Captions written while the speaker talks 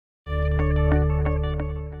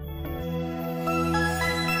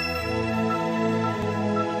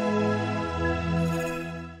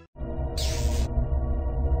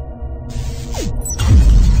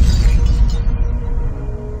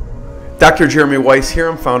Dr. Jeremy Weisz here.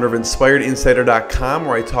 I'm founder of InspiredInsider.com,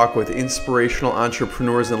 where I talk with inspirational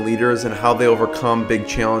entrepreneurs and leaders and how they overcome big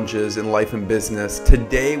challenges in life and business.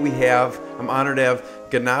 Today I'm honored to have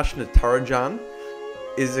Ganesh Natarajan,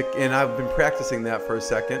 and I've been practicing that for a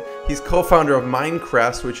second. He's co-founder of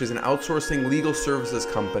Mindcrest, which is an outsourcing legal services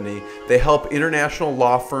company. They help international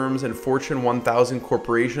law firms and Fortune 1000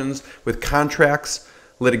 corporations with contracts,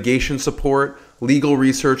 litigation support, legal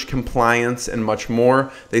research, compliance, and much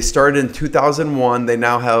more. They started in 2001. They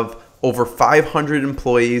now have over 500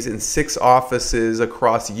 employees in 6 offices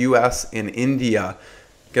across US and India.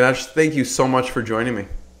 Ganesh, thank you so much for joining me.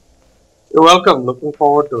 You're welcome. Looking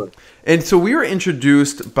forward to it. And so we were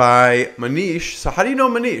introduced by Manish. So how do you know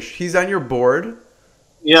Manish? He's on your board.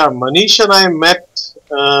 Yeah, Manish and I met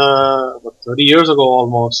about 30 years ago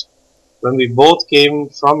almost, when we both came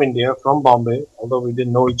from India, from Bombay, although we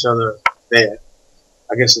didn't know each other there.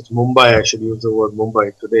 I guess it's Mumbai. I should use the word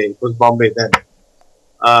Mumbai today. It was Bombay then.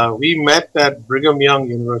 We met at Brigham Young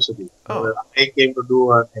University. Where I came to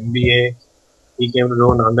do an MBA. He came to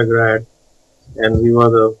do an undergrad. And we were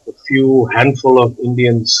the few handful of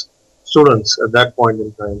Indian students at that point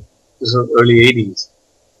in time. This was early 80s.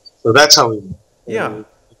 So that's how we met. Yeah. We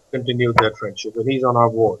continued that friendship. And he's on our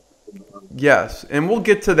board. Yes. And we'll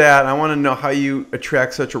get to that. I want to know how you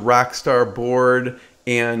attract such a rock star board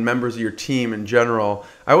and members of your team in general.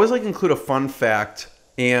 I always like to include a fun fact.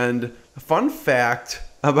 And a fun fact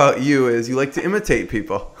about you is you like to imitate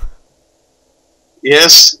people.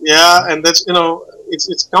 Yes. Yeah. And that's,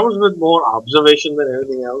 it comes with more observation than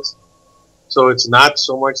anything else. So it's not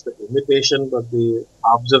so much the imitation, but the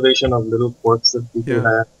observation of little quirks that people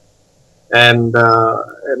have. And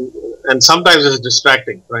sometimes it's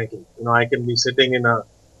distracting, frankly. I can be sitting in a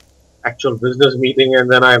actual business meeting and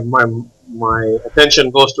then my attention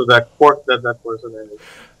goes to that quirk that person has.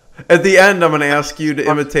 At the end, I'm going to ask you to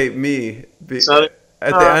imitate me. Sorry?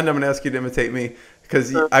 At the end, I'm going to ask you to imitate me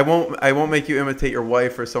because I won't make you imitate your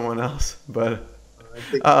wife or someone else. But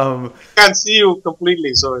I can't see you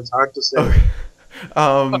completely, so it's hard to say.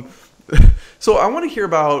 Okay. So I want to hear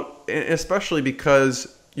about, especially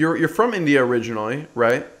because you're from India originally,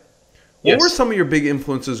 right? Yes. What were some of your big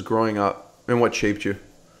influences growing up, and what shaped you?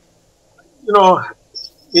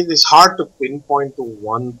 It is hard to pinpoint to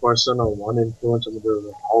one person or one influence. There's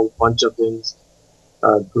a whole bunch of things.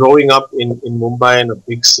 Growing up in Mumbai, in a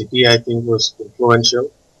big city, I think was influential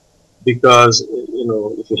because,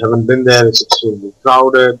 if you haven't been there, it's extremely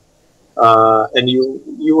crowded. And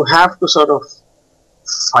you have to sort of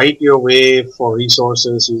fight your way for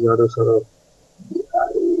resources. You got to sort of,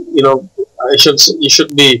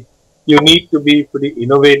 you need to be pretty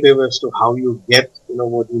innovative as to how you get,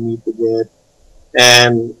 what you need to get.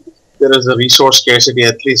 And there is a resource scarcity,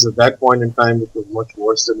 at least at that point in time, it was much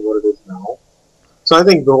worse than what it is now. So I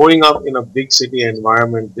think growing up in a big city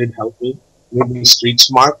environment did help me. Maybe street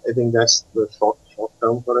smart, I think that's the short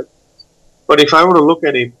term for it. But if I were to look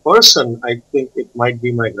at a person, I think it might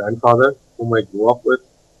be my grandfather, whom I grew up with,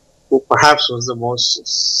 who perhaps was the most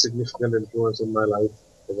significant influence in my life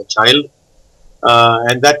as a child.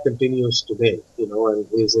 And that continues today, and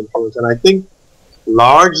his influence. And I think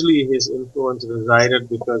largely his influence resided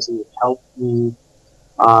because he helped me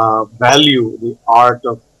value the art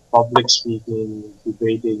of public speaking,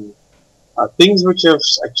 debating, things which have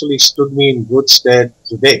actually stood me in good stead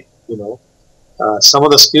today. Some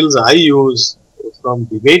of the skills I use from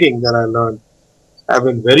debating that I learned have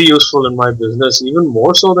been very useful in my business, even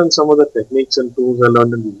more so than some of the techniques and tools I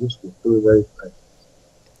learned in business school, to be very frank.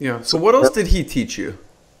 Yeah. So what else did he teach you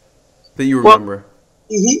that you remember? Well,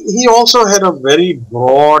 he also had a very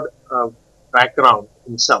broad background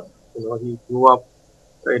himself. He grew up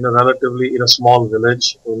in a small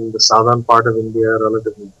village in the southern part of India,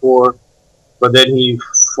 relatively poor. But then he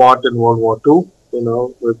fought in World War II,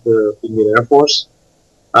 with the Indian Air Force,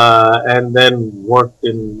 and then worked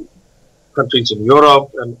in countries in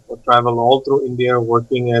Europe and traveled all through India,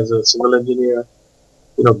 working as a civil engineer,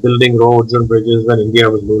 building roads and bridges when India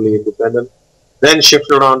was newly independent. Then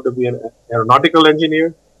shifted on to be an aeronautical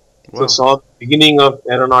engineer. Wow. So saw the beginning of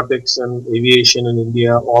aeronautics and aviation in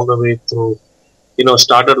India all the way through,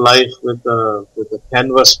 started life with a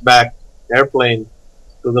canvas-backed airplane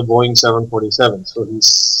to the Boeing 747. So he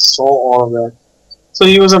saw all of that. So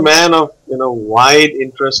he was a man of, wide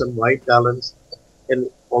interests and wide talents. And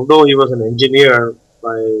although he was an engineer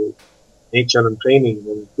by nature and training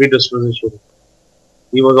and predisposition,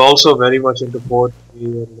 he was also very much into poetry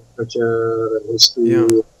and literature and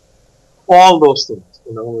history. All those things,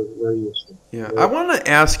 was very useful. Yeah. I want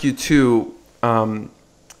to ask you too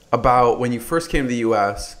about when you first came to the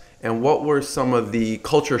U.S. and what were some of the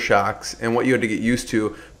culture shocks and what you had to get used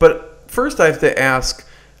to. But first I have to ask,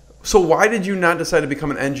 so why did you not decide to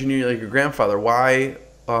become an engineer like your grandfather? Why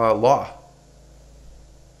law?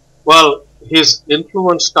 Well, his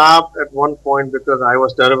influence stopped at one point because I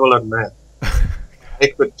was terrible at math. I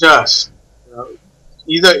could just,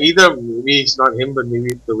 either maybe it's not him, but maybe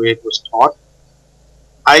it's the way it was taught.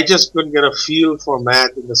 I just couldn't get a feel for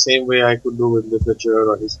math in the same way I could do with literature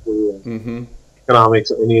or history or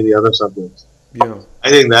economics or any of the other subjects. Yeah. I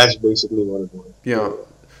think that's basically what it was. Yeah.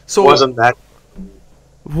 So it wasn't that.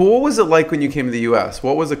 What was it like when you came to the U.S.?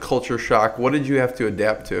 What was a culture shock? What did you have to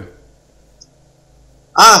adapt to?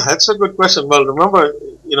 That's a good question. Well, remember,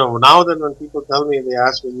 now then when people tell me, they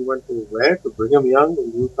ask me, you went to where? To Brigham Young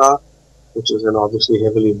in Utah, which is obviously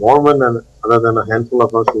heavily Mormon, and other than a handful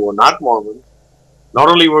of us who were not Mormon. Not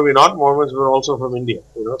only were we not Mormons, we were also from India,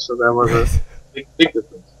 so there was a big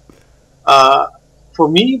difference. For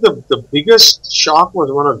me, the biggest shock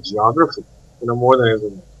was one of geography, more than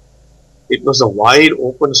anything. It was the wide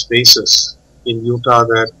open spaces in Utah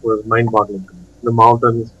that were mind-boggling to me. The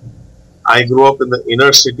mountains. I grew up in the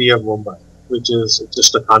inner city of Mumbai, which is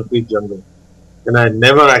just a concrete jungle. And I had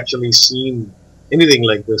never actually seen anything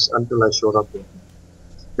like this until I showed up there.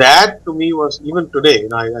 That to me was, even today,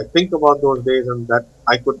 I think about those days and that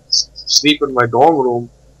I could sleep in my dorm room,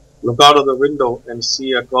 look out of the window and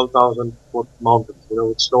see a 12,000 foot mountain,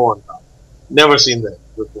 with snow on top. Never seen that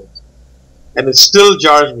before. And it still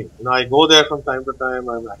jars me. I go there from time to time.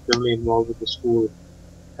 I'm actively involved with the school.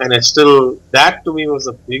 And it's still, that to me was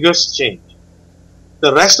the biggest change.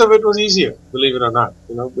 The rest of it was easier, believe it or not,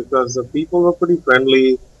 because the people were pretty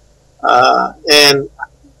friendly. And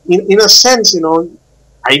in a sense,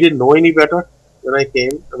 I didn't know any better when I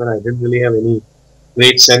came. I didn't really have any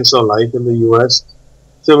great sense of life in the US.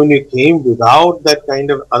 So when you came without that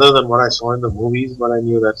kind of, other than what I saw in the movies, but I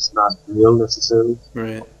knew that's not real necessarily.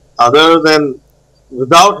 Right. Other than,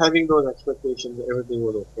 without having those expectations, everything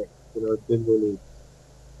was okay. It didn't really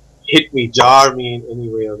hit me, jar me in any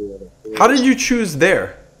way or the other. How did you choose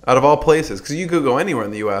there, out of all places? Because you could go anywhere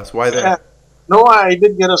in the U.S. Why there? Yeah. No, I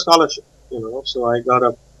did get a scholarship, so I got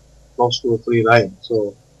a close to a free ride.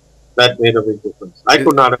 So that made a big difference. I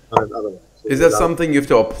could not have done it otherwise. Is that something you have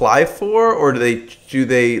to apply for, or do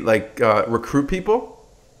they recruit people?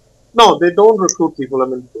 No, they don't recruit people.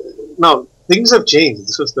 Now things have changed.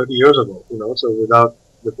 This was 30 years ago, so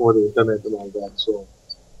before the internet and all that. So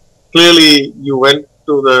clearly, you went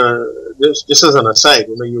to just as an aside,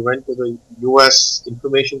 you went to the U.S.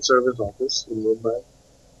 Information Service office in Mumbai.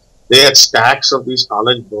 They had stacks of these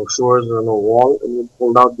college brochures on a wall, and you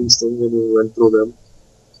pulled out these things and you went through them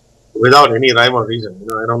without any rhyme or reason.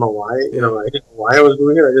 I don't know why. I didn't know why I was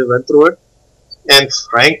doing it. I just went through it, and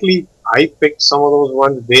frankly, I picked some of those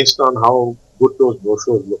ones based on how good those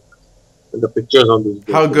brochures looked and the pictures on these.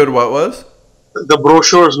 How good what was? The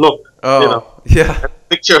brochures looked. Oh, yeah.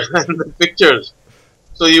 The pictures.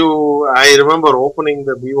 So I remember opening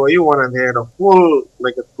the BYU one, and they had a full,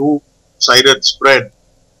 like a two-sided spread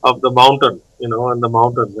of the mountain, and the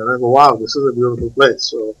mountains. And I go, wow, this is a beautiful place.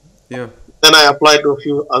 So yeah. Then I applied to a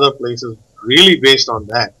few other places, really based on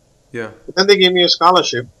that. Yeah. But then they gave me a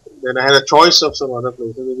scholarship. Then I had a choice of some other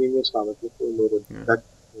places. They gave me a scholarship.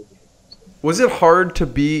 Was it hard to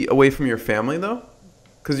be away from your family though?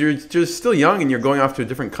 Because you're just still young and you're going off to a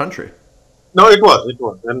different country. No, it was.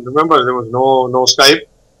 And remember, there was no Skype,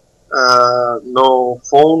 no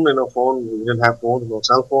phone, we didn't have phones, no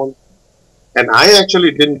cell phone. And I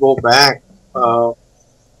actually didn't go back for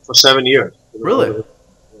 7 years. Really?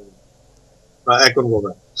 I couldn't go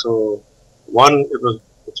back. So, one, it was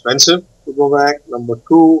expensive to go back. Number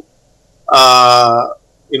two,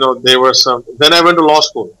 there were some, then I went to law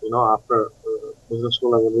school, after business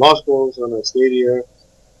school, I went to law school, so I stayed here.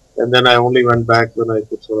 And then I only went back when I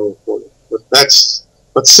could sort of afford it.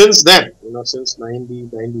 But since then, since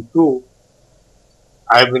 1992,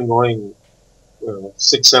 I've been going,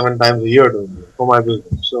 6-7 times a year for my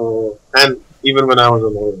business. So, and even when I was a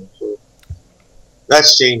lawyer, so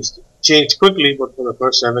that's changed quickly. But for the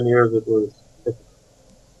first 7 years, it was difficult.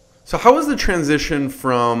 So, how was the transition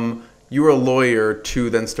from you were a lawyer to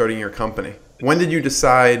then starting your company? When did you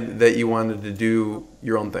decide that you wanted to do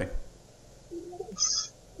your own thing?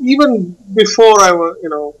 Even before I was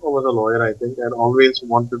a lawyer, I think I'd always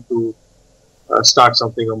wanted to start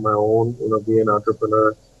something on my own, be an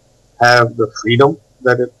entrepreneur, have the freedom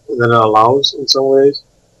that it allows in some ways.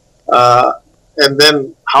 And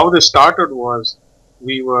then how this started was,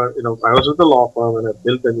 I was with the law firm and I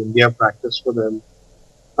built an India practice for them.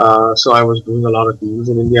 So I was doing a lot of deals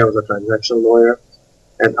in India. I was a transactional lawyer.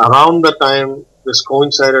 And around the time, this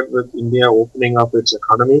coincided with India opening up its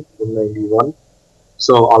economy in 91.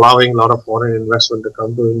 So allowing a lot of foreign investment to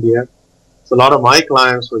come to India. So a lot of my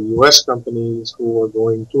clients were US companies who were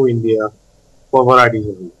going to India for varieties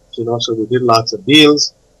of reasons. So we did lots of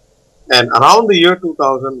deals. And around the year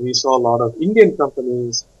 2000, we saw a lot of Indian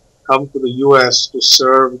companies come to the US to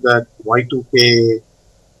serve that Y2K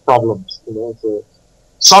problems, so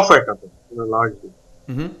software companies, largely.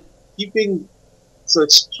 Mm-hmm. So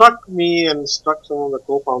it struck me and struck some of the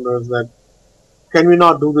co-founders that can we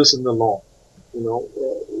not do this in the law?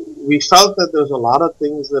 We felt that there's a lot of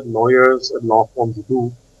things that lawyers and law firms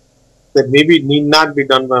do that maybe need not be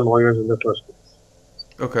done by lawyers in the first place.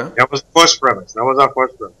 Okay. That was the first premise. That was our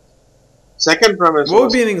first premise. Second premise What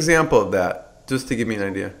would be an example of that, just to give me an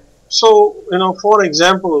idea? So, for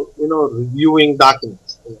example, reviewing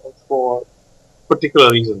documents for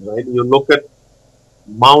particular reasons, right? You look at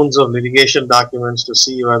mounds of litigation documents to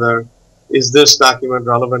see whether is this document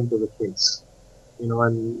relevant to the case.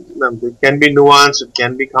 And it can be nuanced, it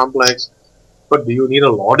can be complex, but do you need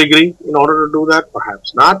a law degree in order to do that?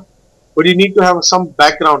 Perhaps not. But you need to have some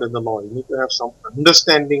background in the law. You need to have some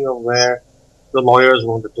understanding of where the lawyers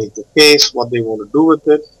want to take the case, what they want to do with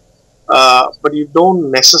it. But you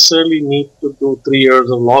don't necessarily need to do 3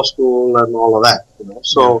 years of law school and all of that.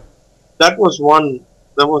 So that was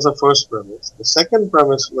the first premise. The second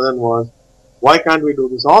premise then was, why can't we do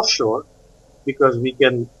this offshore? Because we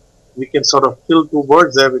can sort of kill two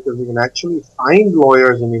birds there, because we can actually find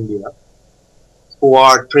lawyers in India who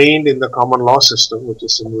are trained in the common law system, which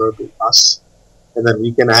is similar to us, and then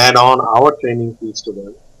we can add on our training fees to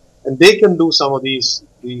them, and they can do some of this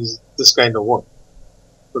kind of work.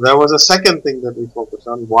 So that was a second thing that we focused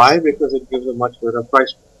on. Why? Because it gives a much better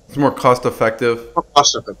price. It's more cost effective. More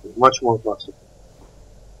cost effective, much more cost effective.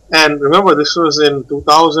 And remember, this was in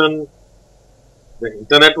 2000. The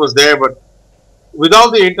internet was there, but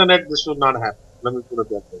without the internet, this would not happen. Let me put it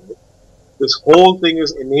that way. This whole thing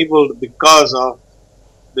is enabled because of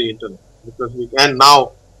the internet, because we can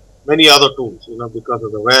now many other tools, because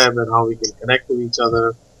of the web and how we can connect to each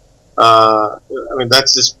other.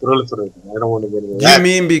 That's just proliferating. I don't want to get into that. Do you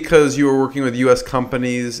mean because you were working with U.S.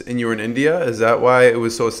 companies and you were in India? Is that why it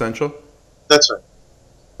was so essential? That's right.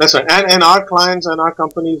 That's right. And our clients and our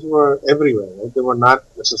companies were everywhere. Right? They were not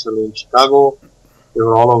necessarily in Chicago. They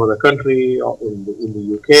were all over the country, in the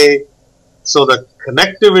UK. So the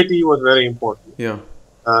connectivity was very important. Yeah.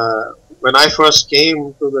 When I first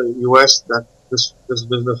came to the US, this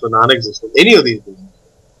business was non-existent. Any of these businesses.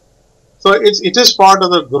 So it is part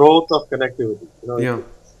of the growth of connectivity. Yeah.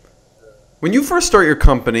 When you first start your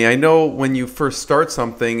company, I know when you first start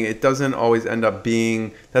something, it doesn't always end up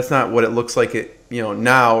being, that's not what it looks like it,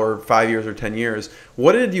 now or 5 years or 10 years.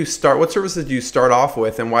 What services did you start off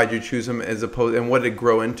with, and why did you choose them and what did it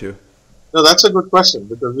grow into? No, that's a good question,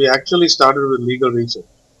 because we actually started with legal research.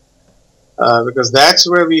 Because that's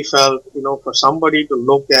where we felt, for somebody to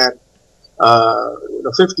look at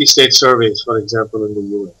 50 state surveys, for example, in the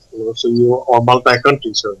US, or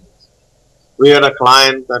multi-country surveys. We had a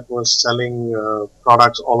client that was selling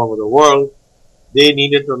products all over the world. They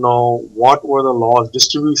needed to know what were the laws,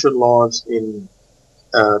 distribution laws in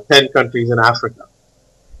 10 countries in Africa.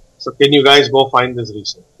 So can you guys go find this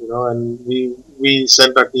research? And we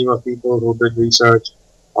sent a team of people who did research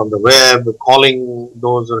on the web, calling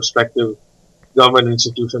those respective government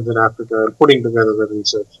institutions in Africa and putting together the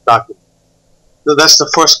research document. So that's the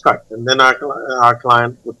first cut. And then our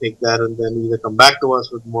client would take that and then either come back to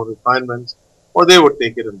us with more refinements, or they would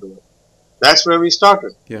take it and do it. That's where we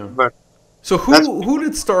started. Yeah. But so who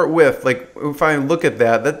did it start with? Like, if I look at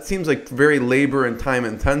that seems like very labor and time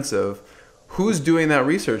intensive. Who's doing that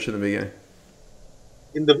research in the beginning?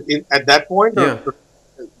 At that point, yeah.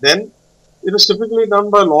 Then it was typically done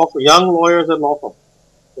by young lawyers and law firms.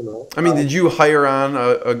 Did you hire on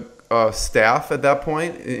a staff at that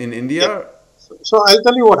point in India? Yeah. So I'll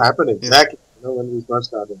tell you what happened exactly. When we first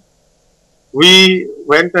started, we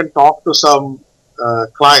went and talked to some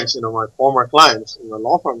clients, my former clients, my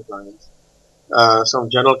law firm clients, some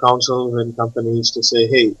general counsels in companies to say,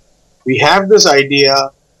 hey, we have this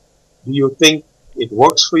idea. Do you think it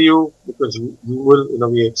works for you? Because you will,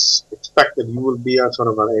 we expect that you will be a sort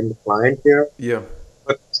of an end client here. Yeah.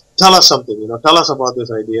 But tell us something, tell us about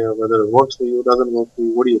this idea, whether it works for you, doesn't work for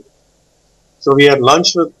you, what do you think? So we had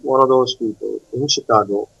lunch with one of those people in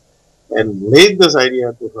Chicago and laid this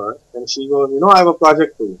idea to her, and she goes, I have a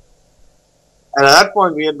project for you. And at that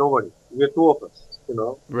point, we had nobody. We had two of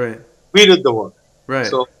us, Right. We did the work. Right.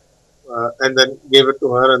 So, and then gave it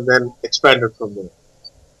to her and then expanded from there.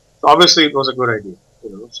 So obviously, it was a good idea,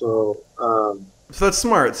 So that's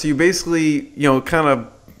smart. So you basically, kind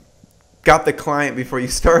of got the client before you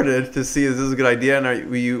started to see, is this a good idea,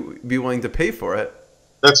 and will you be willing to pay for it?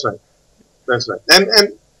 That's right. That's right.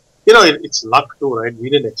 And it's luck too, right? We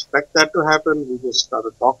didn't expect that to happen. We just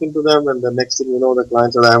started talking to them, and the next thing you know, the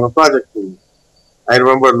client said, "I have a project for you." I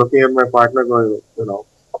remember looking at my partner going,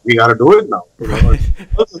 we got to do it now. Right.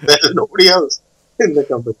 There's nobody else in the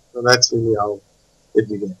company. So that's really how it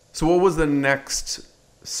began. So what was the next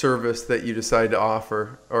service that you decided to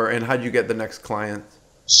offer, and how did you get the next client?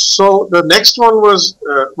 So the next one was,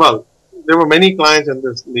 there were many clients in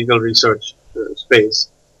this legal research space,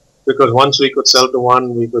 because once we could sell to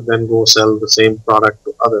one, we could then go sell the same product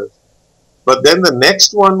to others. But then the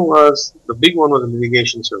next one was, the big one was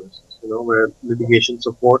litigation services, where litigation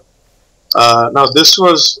support. Now this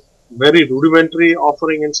was very rudimentary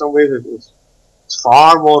offering in some ways. It's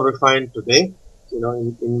far more refined today,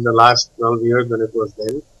 in the last 12 years than it was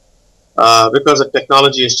then. Because the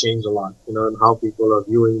technology has changed a lot, and how people are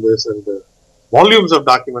viewing this, and the volumes of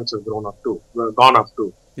documents have gone up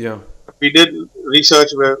too. Yeah. We did research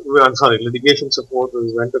litigation support.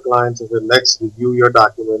 We went to clients and said, let's review your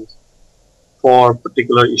documents for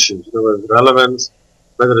particular issues, whether it's relevance,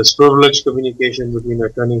 whether it's privileged communication between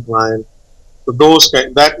attorney and client. So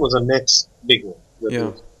that was the next big one.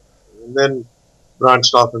 Yeah. And then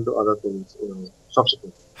branched off into other things,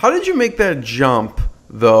 subsequently. How did you make that jump,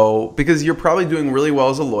 though? Because you're probably doing really well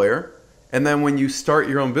as a lawyer, and then when you start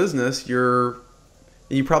your own business,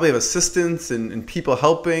 you probably have assistants and people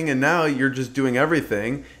helping, and now you're just doing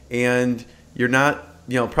everything, and you're not,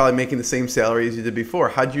 probably making the same salary as you did before.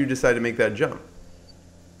 How did you decide to make that jump?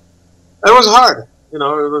 It was hard. It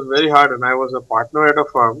was very hard, and I was a partner at a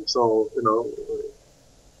firm, so,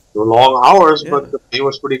 the long hours, Yeah. but the pay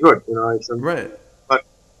was pretty good, Right. But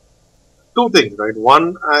two things, right?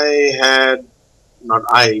 One, I had, my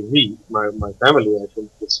family,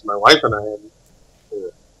 it's my wife and I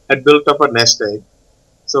had built up a nest egg.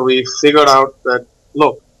 So we figured out that,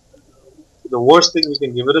 look, the worst thing, we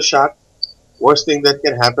can give it a shot. Worst thing that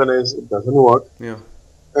can happen is it doesn't work. Yeah.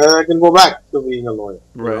 And I can go back to being a lawyer.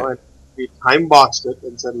 Right. And we time boxed it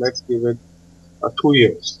and said, let's give it 2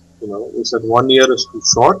 years. We said 1 year is too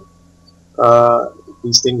short.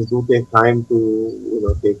 These things do take time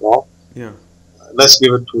to, take off. Yeah. Let's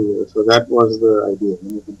give it 2 years. So that was the idea.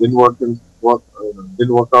 And if it didn't work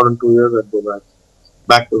out in 2 years, I'd go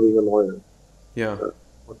back to being a lawyer. Yeah.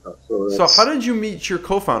 So how did you meet your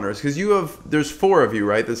co-founders? Because there's 4 of you,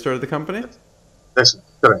 right, that started the company? That's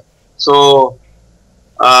correct. So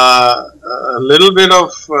a little bit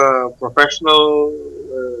of professional,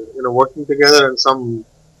 working together, and some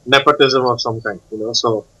nepotism of some kind.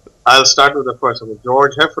 So I'll start with the first.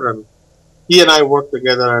 George Heffernan. He and I worked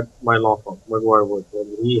together at my law firm, where I worked,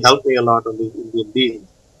 and he helped me a lot on the Indian deals.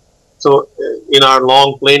 So in our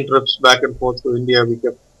long plane trips back and forth to India, we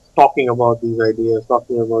kept talking about these ideas,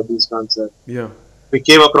 talking about these concepts. Yeah. We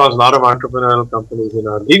came across a lot of entrepreneurial companies in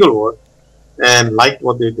our legal work and liked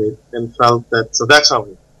what they did, and felt that, so that's how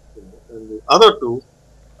we. And the other two,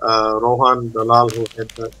 Rohan Dalal, who had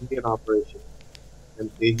the Indian operation,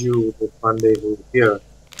 and Teju Pandey, who's here,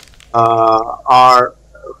 are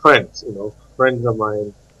friends, friends of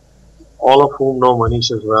mine, all of whom know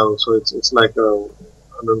Manish as well. So it's like a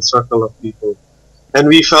circle of people. And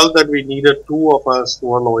we felt that we needed 2 of us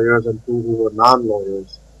who are lawyers and 2 who were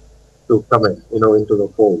non-lawyers to come in, into the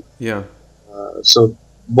fold. Yeah. So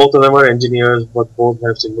both of them are engineers, but both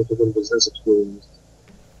have significant business experience.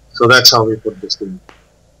 So that's how we put this thing.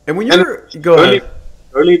 And when go ahead.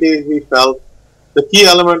 Early days, we felt the key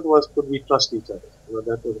element was, could we trust each other?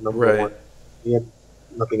 That was number one. We had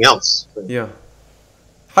nothing else. Right? Yeah.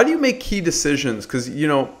 How do you make key decisions? Because,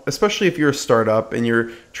 especially if you're a startup and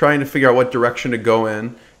you're trying to figure out what direction to go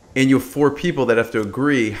in, and you have 4 people that have to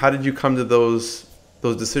agree, how did you come to those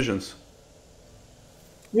decisions?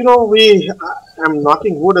 I'm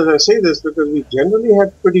knocking wood as I say this, because we generally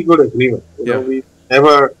had pretty good agreement. We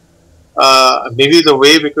never, maybe the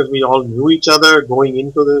way, because we all knew each other going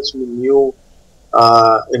into this, we knew,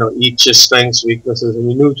 each's strengths, weaknesses, and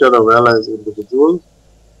we knew each other well as individuals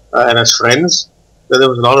and as friends. That there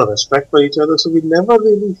was a lot of respect for each other, so we never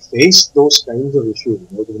really faced those kinds of issues.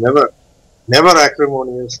 It was never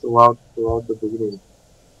acrimonious throughout the beginning.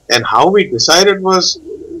 And how we decided was,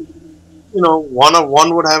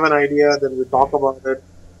 one would have an idea, then we talk about it.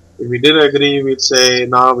 If we did agree, we'd say,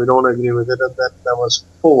 no, we don't agree with it, and that was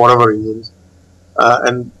for whatever reasons,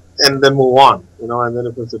 and then move on. And then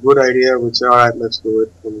if it's a good idea, we'd say, all right, let's do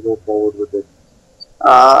it, and go forward with it.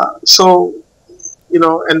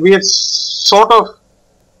 And we had sort of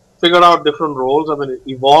figured out different roles. It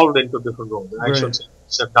evolved into different roles. I should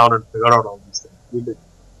sit down and figure out all these things. We did.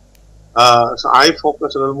 So I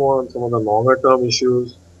focused a little more on some of the longer term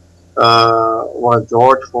issues, while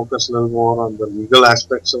George focused a little more on the legal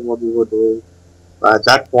aspects of what we were doing. at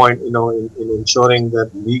that point, in ensuring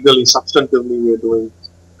that legally, substantively, we are doing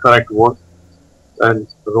correct work. And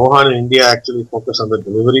Rohan in India actually focus on the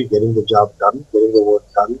delivery, getting the job done, getting the work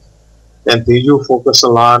done. And Teju focus a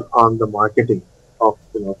lot on the marketing of,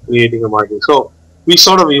 creating a marketing. So we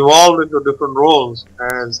sort of evolved into different roles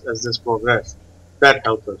as this progressed. That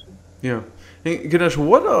helped us. Yeah. Hey, Ganesh,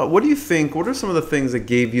 what do you think? What are some of the things that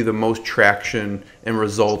gave you the most traction and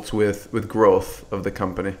results with growth of the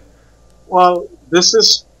company? Well, this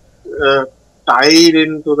is tied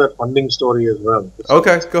into the funding story as well.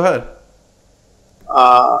 Okay, go ahead.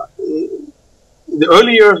 The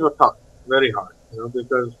early years were tough, very hard,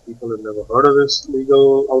 because people had never heard of this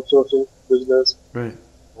legal outsourcing business. Right.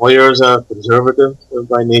 Lawyers are conservative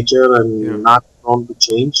by nature and not prone to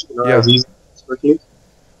change, as easily as quickly.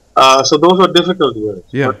 So those were difficult years.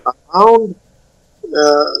 Yeah. But around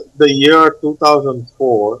the year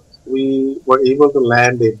 2004, we were able to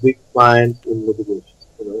land a big client in litigation.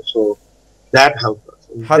 So that helped us.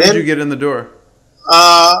 And how did you get in the door?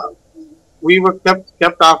 We were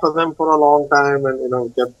kept after them for a long time,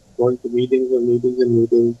 and kept going to meetings,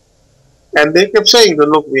 and they kept saying that,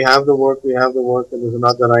 look, we have the work, and this is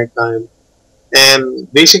not the right time. And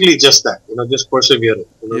basically just that, just persevering.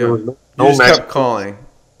 There was no just magic. kept calling.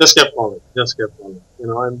 Just kept calling.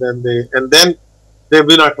 And then they've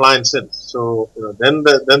been our clients since. So then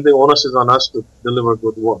the onus is on us to deliver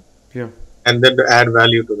good work. Yeah. And then to add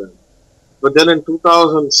value to them. But then in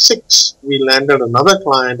 2006, we landed another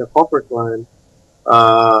client, a corporate client,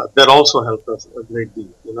 that also helped us a great deal.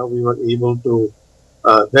 We were able to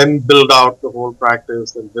then build out the whole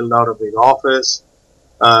practice and build out a big office,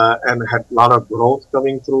 and had a lot of growth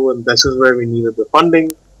coming through. And this is where we needed the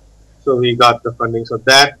funding. So we got the funding. So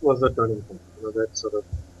that was the turning point. That sort of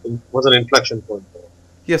was an inflection point for us.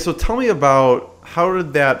 Yeah. So tell me about, how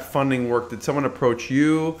did that funding work? Did someone approach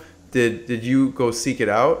you? Did you go seek it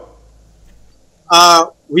out?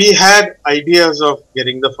 We had ideas of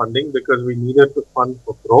getting the funding because we needed to fund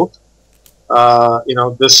for growth.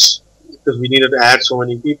 Because we needed to add so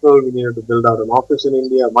many people, we needed to build out an office in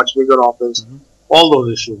India, a much bigger office, all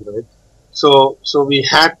those issues, right? So we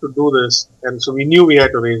had to do this, and so we knew we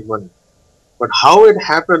had to raise money. But how it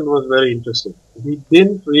happened was very interesting. We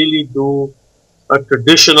didn't really do a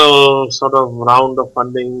traditional sort of round of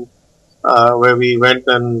funding where we went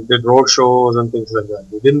and did road shows and things like that.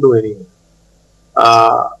 We didn't do any of it.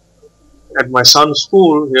 At my son's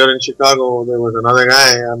school here in Chicago, there was another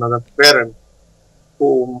guy, another parent,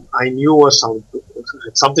 whom I knew was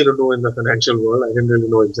something to do in the financial world. I didn't really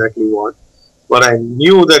know exactly what, but I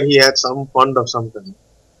knew that he had some fund of some kind.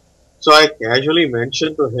 So I casually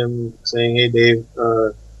mentioned to him, saying, "Hey, Dave,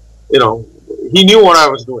 he knew what I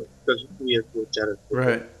was doing because we had chatted."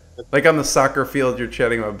 Right. Like on the soccer field, you're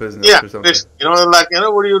chatting about business or something.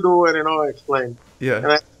 What do you do? And I explained. Yeah.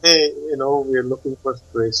 And I said, hey, we're looking for to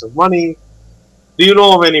raise some money. Do you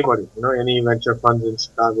know of anybody? Any venture funds in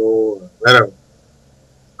Chicago or wherever?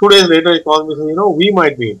 2 days later, he called me and said, we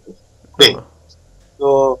might be interested. Hey.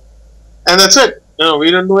 So, and that's it.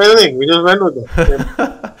 We didn't do anything. We just went with it.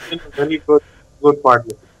 Very good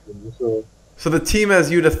partnership. So the team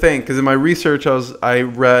has you to thank, because in my research, I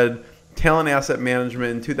read Talent Asset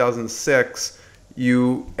Management in 2006.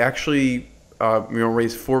 You actually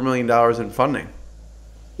raised $4 million in funding.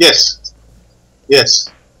 Yes.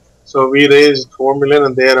 So we raised $4 million,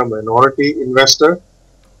 and they are a minority investor,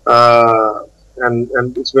 and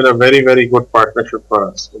it's been a very, very good partnership for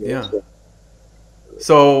us. Yeah.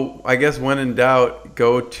 So I guess when in doubt,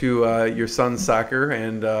 go to your son's soccer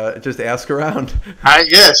and just ask around. I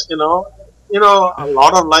guess a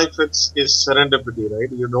lot of life is serendipity, right?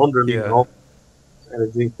 You don't really know,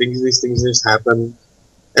 and these things just happen.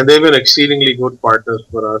 And they've been exceedingly good partners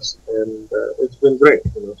for us, and it's been great.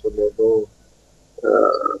 So there's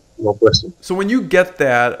no question. So when you get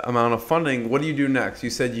that amount of funding, what do you do next? You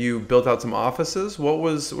said you built out some offices. What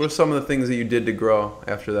were some of the things that you did to grow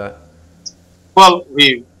after that? Well,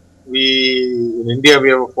 we in India we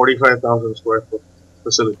have a 45,000 square foot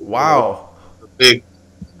facility. Wow! A big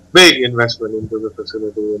investment into the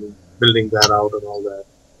facility and building that out and all that.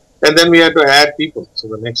 And then we had to add people. So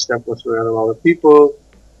the next step was to add a lot of people.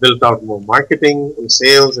 Built out more marketing and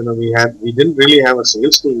sales. We didn't really have a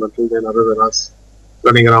sales team until then, other than us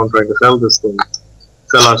running around trying to sell this thing,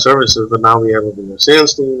 sell our services. But now we have a bigger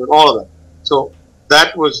sales team and all of that. So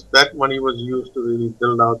that money was used to really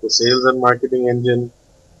build out the sales and marketing engine,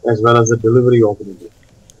 as well as the delivery organization.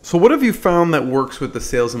 So what have you found that works with the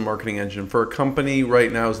sales and marketing engine for a company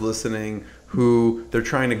right now is listening who they're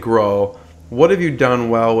trying to grow? What have you done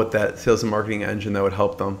well with that sales and marketing engine that would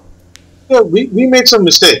help them? Yeah, we made some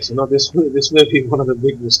mistakes. This may be one of the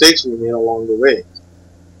big mistakes we made along the way.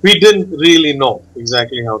 We didn't really know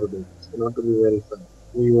exactly how to do this. To be very frank,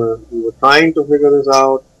 we were trying to figure this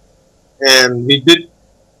out, and we did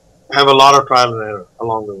have a lot of trial and error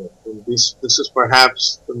along the way. And this is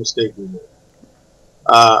perhaps the mistake we made.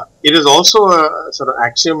 It is also a sort of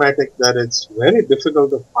axiomatic that it's very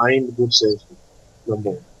difficult to find good salespeople.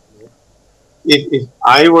 Number one. If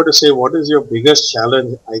I were to say what is your biggest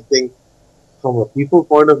challenge, I think from a people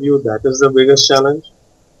point of view, that is the biggest challenge.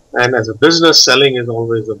 And as a business, selling is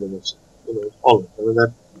always the biggest. Always.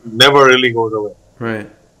 That never really goes away. Right.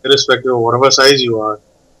 Irrespective of whatever size you are,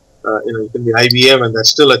 you can be IBM and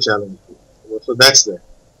that's still a challenge. So that's there.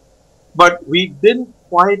 But we didn't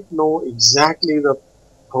quite know exactly the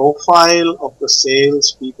profile of the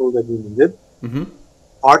sales people that we needed. Mm-hmm.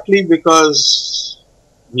 Partly because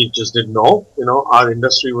we just didn't know. Our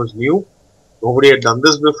industry was new. Nobody had done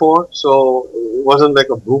this before. So it wasn't like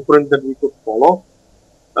a blueprint that we could follow.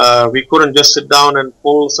 We couldn't just sit down and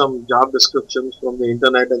pull some job descriptions from the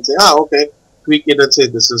internet and say, okay, tweak it and say,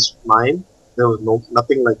 this is mine. There was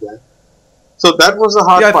nothing like that. So that was the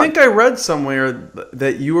hard part. Yeah, I think I read somewhere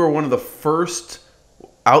that you were one of the first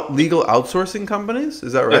legal outsourcing companies.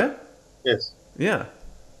 Is that right? Yes. Yeah.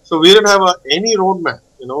 So we didn't have any roadmap.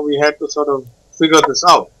 We had to sort of figure this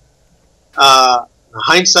out.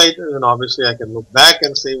 Hindsight, and obviously I can look back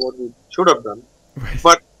and say what we should have done. Right.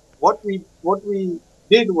 But what we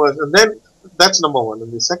did was, and then that's number one.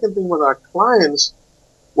 And the second thing was our clients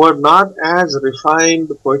were not as refined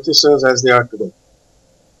purchasers as they are today.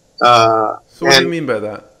 So what do you mean by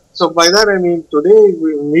that? So by that I mean today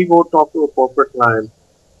when we go talk to a corporate client,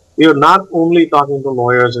 you're not only talking to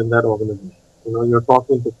lawyers in that organization. You're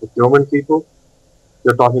talking to procurement people.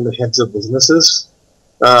 You're talking to heads of businesses.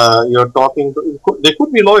 You're talking to, they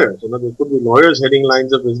could be lawyers. They could be lawyers heading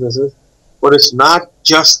lines of businesses, but it's not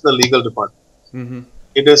just the legal department. Mm-hmm.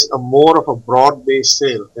 It is more of a broad-based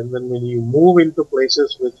sale. And then when you move into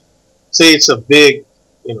places which, say it's a big,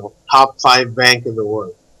 top 5 bank in the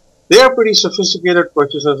world, they are pretty sophisticated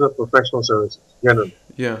purchasers of professional services, generally.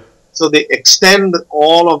 Yeah. So they extend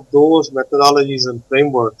all of those methodologies and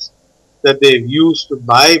frameworks that they've used to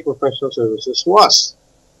buy professional services to us.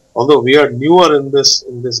 Although we are newer in this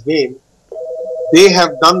game, they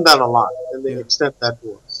have done that a lot, and they extend that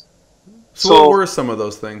to us. So what were some of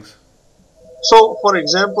those things? So, for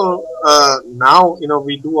example, now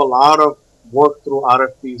we do a lot of work through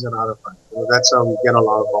RFPs and RFIs. That's how we get a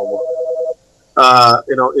lot of our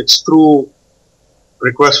work. It's through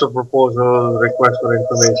request for proposal, request for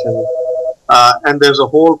information, and there's a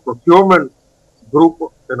whole procurement group,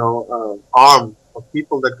 arm of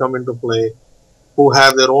people that come into play who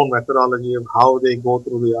have their own methodology of how they go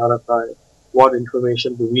through the RFI, what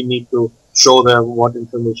information do we need to show them, what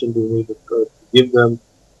information do we need to give them,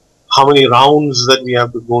 how many rounds that we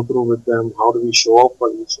have to go through with them, how do we show up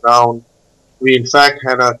for each round. We in fact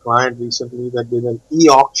had a client recently that did an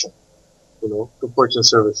e-auction, to purchase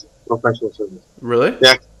services, professional services. Really?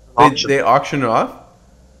 They auction it off?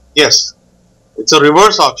 Yes. It's a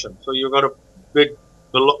reverse auction. So you got to bid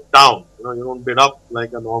down. You don't bid up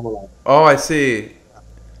like a normal auction. Oh, I see.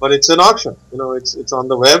 But it's an auction. It's on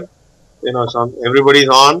the web. It's on, everybody's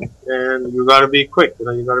on, and you got to be quick.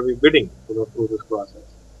 You got to be bidding, through this process.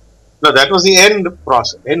 Now that was the end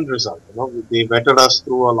result. They vetted us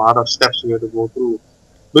through a lot of steps we had to go through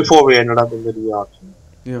before we ended up in the e-auction.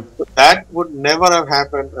 Yeah. But that would never have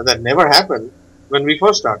happened. That never happened when we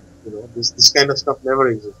first started. This kind of stuff never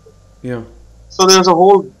existed. Yeah. So there's a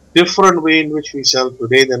whole different way in which we sell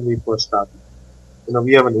today than we first started.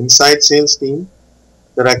 We have an inside sales team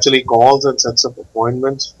that actually calls and sets up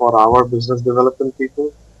appointments for our business development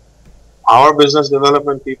people. Our business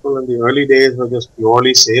development people in the early days were just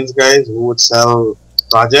purely sales guys who would sell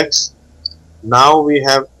projects. Now we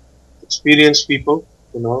have experienced people,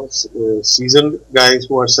 seasoned guys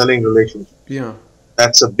who are selling relationships. Yeah.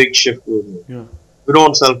 That's a big shift we've made. Yeah. We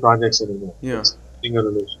don't sell projects anymore. Yeah. It's selling a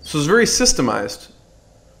relationship. So it's very systemized.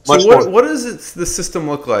 So what does the system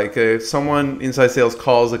look like? If someone inside sales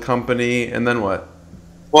calls a company, and then what?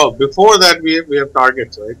 Well, before that, we have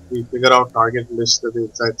targets, right? We figure out target lists that the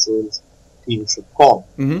inside sales team should call.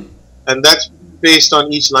 Mm-hmm. And that's based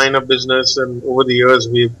on each line of business, and over the years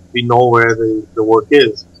we know where the work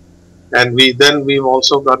is. And we've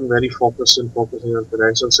also gotten very focusing on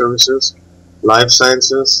financial services, life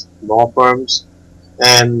sciences, law firms,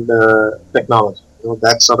 and technology.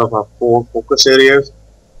 That's sort of our 4 focus areas.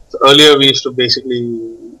 So earlier we used to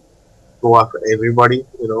basically go after everybody,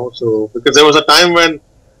 so because there was a time when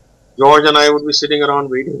George and I would be sitting around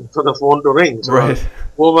waiting for the phone to ring. So right.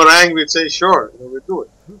 Whoever rang, we'd say, sure, we'd do it.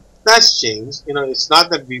 that's changed. It's not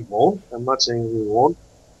that we won't. I'm not saying we won't,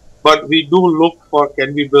 but we do look for,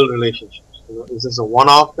 can we build relationships? Is this a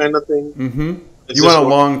one-off kind of thing? Mm-hmm. You want a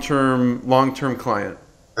long-term client.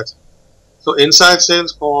 That's so inside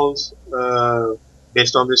sales calls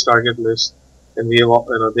based on this target list, and we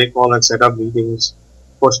have, they call and set up meetings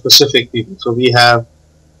for specific people. So we have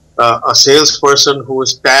a salesperson who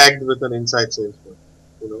is tagged with an inside salesperson.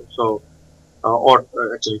 Or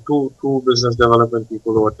actually two business development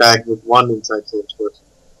people who are tagged with one inside salesperson,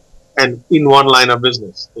 and in one line of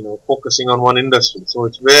business, focusing on one industry. So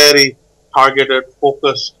it's very targeted,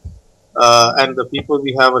 focused, and the people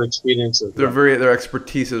we have are experienced. Their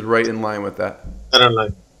expertise is right in line with that. They're in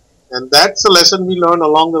line, and that's a lesson we learned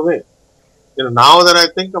along the way. Now that I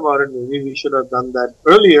think about it, maybe we should have done that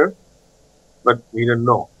earlier, but we didn't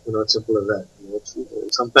know. It's simple as that.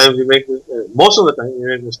 Sometimes we make, most of the time, we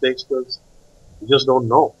make mistakes because you just don't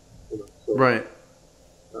know. So, right.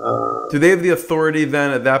 Do they have the authority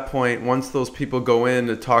then at that point, once those people go in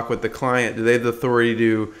to talk with the client, do they have the authority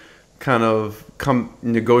to kind of come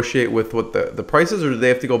negotiate with what the price is, or do they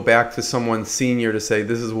have to go back to someone senior to say,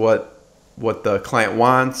 this is what the client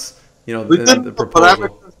wants, within the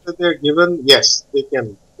parameters that they're given, yes, they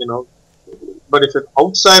can, but if it's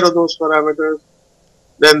outside of those parameters,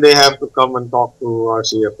 then they have to come and talk to our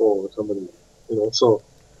CFO or somebody, so.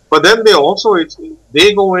 But then they also,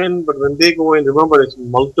 they go in, but when they go in, remember, it's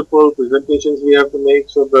multiple presentations we have to make.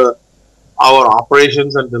 So our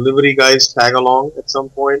operations and delivery guys tag along at some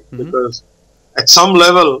point, because at some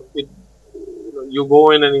level, you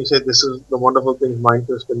go in and you say, this is the wonderful things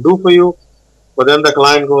Mindcrest can do for you. But then the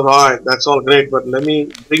client goes, all right, that's all great, but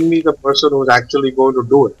bring me the person who's actually going to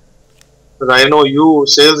do it. Because I know you,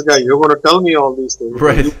 sales guy, you're going to tell me all these things.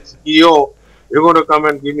 Right. You, CEO, you're going to come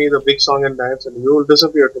and give me the big song and dance, and you will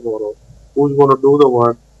disappear tomorrow. Who's going to do the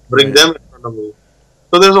work? Bring them in front of me.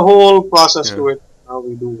 So there's a whole process to it, how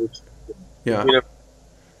we do which. Yeah.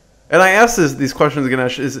 And I ask these questions,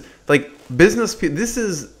 Ganesh, is like business people,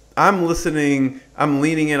 I'm listening, I'm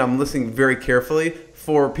leaning in, I'm listening very carefully.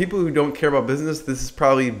 For people who don't care about business, this is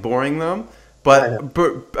probably boring them. But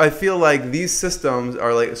I feel like these systems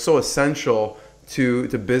are like so essential to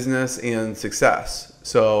business and success.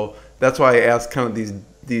 So that's why I ask kind of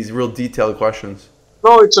these real detailed questions.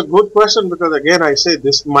 No, it's a good question, because again, I say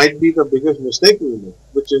this might be the biggest mistake we made,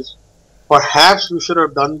 which is perhaps we should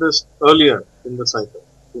have done this earlier in the cycle,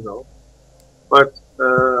 but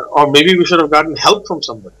or maybe we should have gotten help from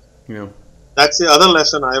somebody. Yeah. That's the other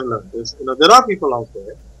lesson I've learned is, there are people out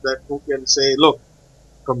there who can say, look,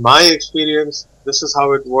 from my experience, this is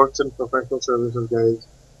how it works in professional services, guys.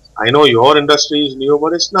 I know your industry is new,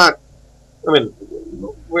 but it's not,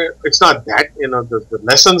 it's not that, the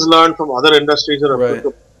lessons learned from other industries are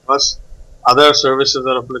applicable to us, other services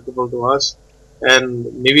are applicable to us,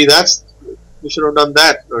 and maybe we should have done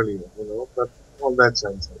that earlier, but all that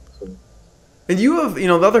sense. So. And you have, the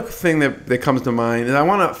other thing that comes to mind, and I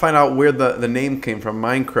want to find out where the name came from,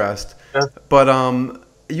 Mindcrest. Yeah. But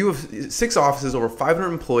you have 6 offices, over 500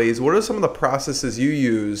 employees. What are some of the processes you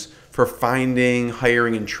use for finding,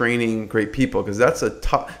 hiring, and training great people? Because that's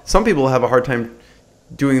some people have a hard time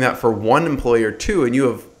doing that for 1 employee or 2, and you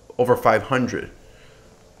have over 500.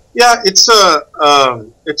 Yeah, it's a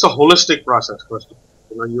holistic process. First of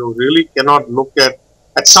all, you really cannot look at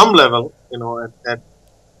some level.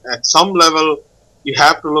 At some level, you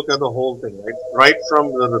have to look at the whole thing, right? Right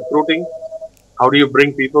from the recruiting, how do you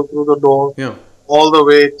bring people through the door, all the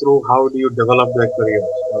way through how do you develop their careers.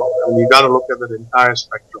 And you got to look at the entire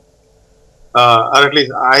spectrum. Or at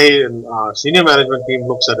least I and our senior management team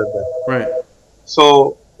looks at it that way. Right.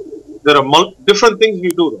 So there are different things we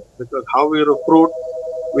do though, because how we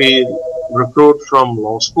recruit from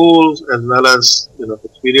law schools as well as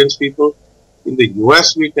experienced people. In the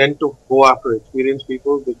US, we tend to go after experienced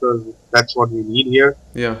people because that's what we need here.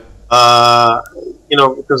 Yeah.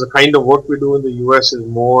 Because the kind of work we do in the US is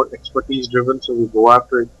more expertise driven, so we go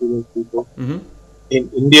after experienced people. Mm-hmm.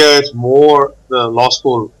 In India, it's more the law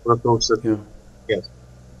school recruits that we get.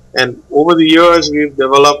 And over the years, we've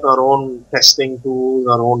developed our own testing tools,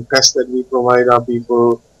 our own tests that we provide our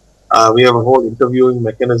people. We have a whole interviewing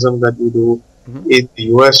mechanism that we do. Mm-hmm. In the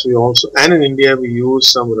US, we also, and in India, we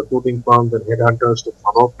use some recruiting firms and headhunters to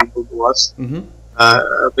funnel people to us. Mm-hmm.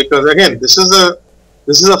 Because again, this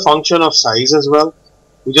is a function of size as well.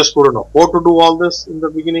 We just couldn't afford to do all this in the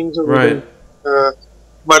beginning. So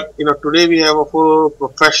but today we have a full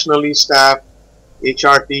professionally staffed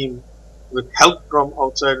HR team with help from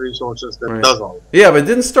outside resources that does all. Yeah, but it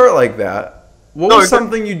didn't start like that. What was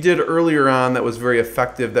something you did earlier on that was very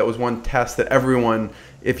effective? That was one test that everyone,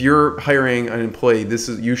 if you're hiring an employee,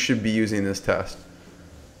 you should be using this test.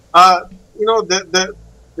 You know, the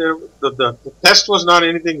test was not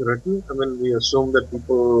anything written. I mean, we assume that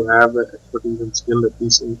people have that expertise and skill, at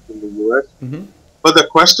least in the US. Mm-hmm. But the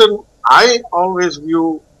question I always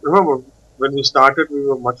view, remember, when we started, we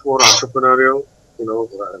were much more entrepreneurial, you know,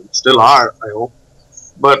 still are, I hope,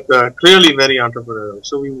 but clearly very entrepreneurial.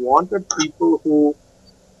 So we wanted people who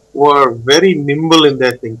were very nimble in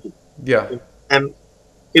their thinking. Yeah. And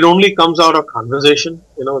it only comes out of conversation.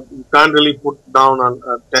 You know, you can't really put down on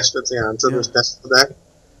a test and say, answer this test for that.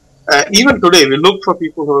 Even today, we look for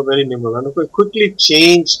people who are very nimble and who can quickly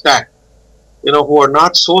change tack. You know, who are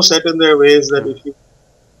not so set in their ways that if you,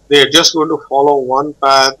 they're just going to follow one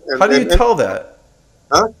path. And how do you tell that?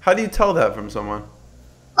 Huh? How do you tell that from someone?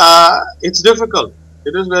 It's difficult.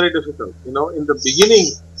 It is very difficult. You know, in the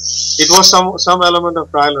beginning, it was some element of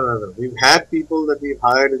trial and error. We've had people that we've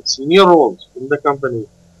hired in senior roles in the company,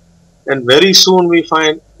 and very soon we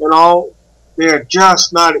find, you know, they are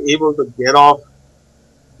just not able to get off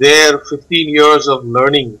their 15 years of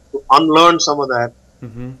learning, to unlearn some of that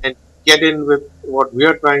and get in with what we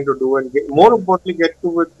are trying to do, and more importantly, get to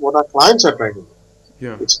with what our clients are trying to do.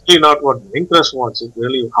 Yeah. It's really not what Mindcrest wants. It's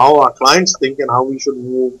really how our clients think and how we should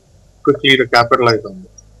move quickly to capitalize on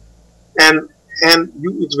it. And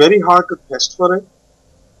it's very hard to test for it.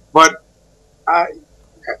 But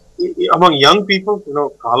among young people, you know,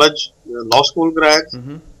 college, law school grads,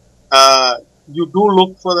 you do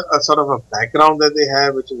look for a sort of a background that they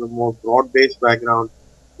have, which is a more broad-based background.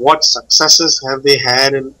 What successes have they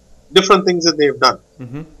had in different things that they've done?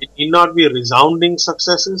 It need not be resounding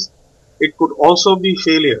successes. It could also be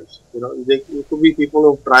failures. You know, it could be people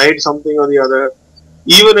who've tried something or the other,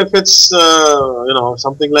 even if it's you know,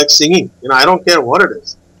 something like singing. You know, I don't care what it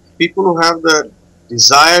is. People who have the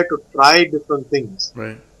desire to try different things,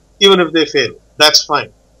 even if they fail, that's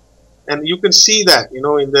fine. And you can see that, you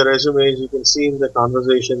know, in their resumes. You can see in their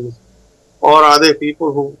conversations. Or are they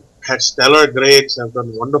people who had stellar grades, have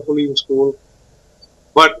done wonderfully in school,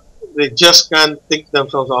 but they just can't think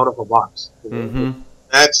themselves out of a box? You know?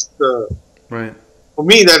 That's the for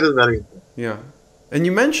me, that is very important. Yeah. And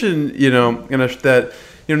you mentioned, you know, Ganesh, that,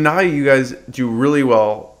 you know, now you guys do really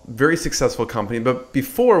well, very successful company. But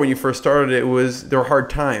before, when you first started, there were hard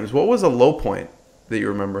times. What was a low point that you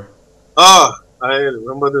remember? I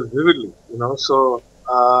remember this vividly. You know, so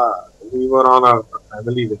we were on a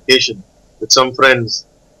family vacation with some friends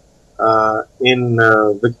in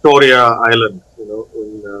Victoria Island, you know,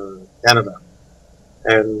 in Canada.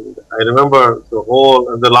 And I remember there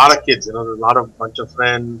were a lot of kids, you know, there's a bunch of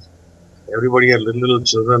friends. Everybody had little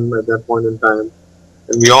children at that point in time.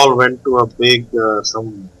 And we all went to a big,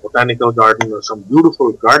 some botanical garden or some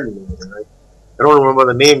beautiful garden. Right? I don't remember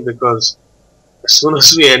the name, because as soon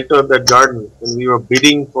as we entered that garden and we were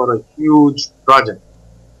bidding for a huge project,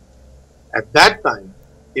 at that time,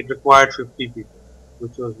 it required 50 people,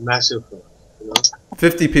 which was massive for us. You know?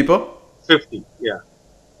 50 people? 50, yeah.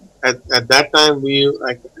 At that time,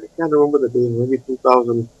 I can't remember the day, maybe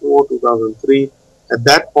 2004, 2003. At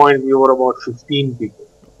that point, we were about 15 people.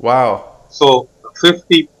 Wow. So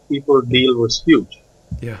 50 people deal was huge.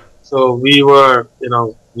 Yeah. So we were, you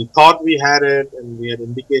know, we thought we had it, and we had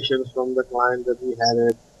indications from the client that we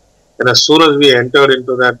had it. And as soon as we entered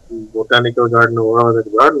into that botanical garden, or whatever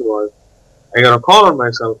that garden was, I got a call on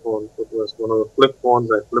my cell phone. It was one of the flip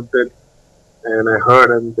phones. I flipped it, and I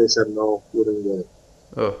heard, and they said, no, you didn't get it.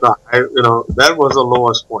 Oh. So you know, that was the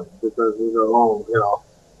lowest point, because we were, oh, you know,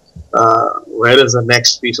 where is the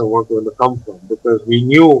next piece of work going to come from? Because we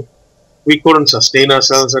knew we couldn't sustain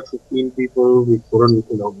ourselves at 15 people. We couldn't,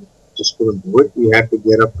 you know, just couldn't do it. We had to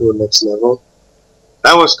get up to the next level.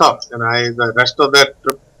 That was tough. And the rest of that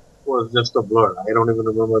trip was just a blur. I don't even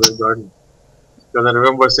remember the garden. Because I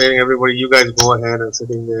remember saying, everybody, you guys go ahead, and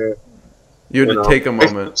sitting there. You had to take a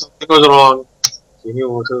moment. Something was wrong. You knew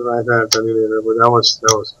what was right, I'll tell you later. But that was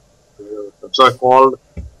so I called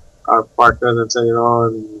our partners and said, you know,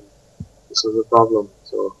 and this is the problem.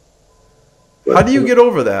 So how do you get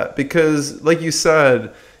over that? Because, like you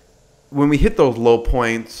said, when we hit those low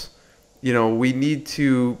points, you know, we need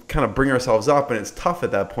to kind of bring ourselves up, and it's tough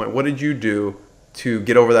at that point. What did you do to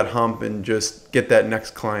get over that hump and just get that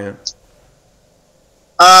next client?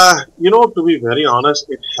 You know, to be very honest,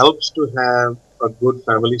 it helps to have a good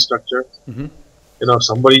family structure. You know,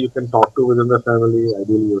 somebody you can talk to within the family,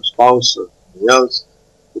 ideally your spouse or somebody else,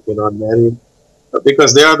 if you're not married,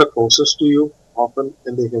 because they are the closest to you often,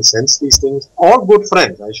 and they can sense these things. Or good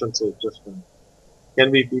friends, I shouldn't say just friends.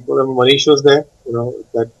 Can be people. I mean, Manish was there, you know,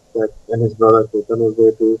 and his brother Horton was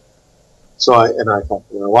there too. So I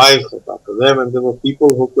talked to my wife, I talked to them, and there were people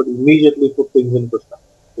who could immediately put things in perspective,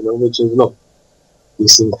 you know, which is, look,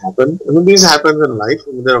 these things happen. I mean, these happen in life.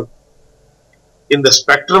 I mean, in the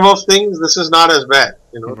spectrum of things, this is not as bad,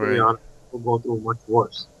 to be honest. We'll go through much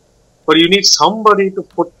worse. But you need somebody to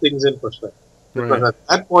put things in perspective. Because at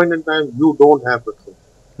that point in time, you don't have perspective.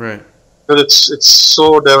 Right. Because it's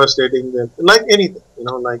so devastating that, like anything,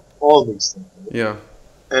 like all these things. Yeah.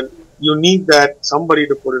 And you need that, somebody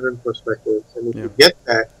to put it in perspective. And if you get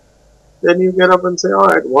that, then you get up and say, all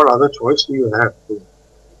right, what other choice do you have?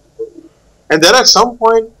 And then at some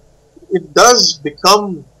point, it does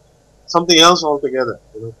become something else altogether.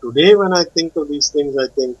 Today when I think of these things, I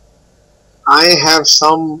think I have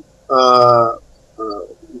some, not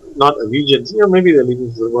allegiance, maybe the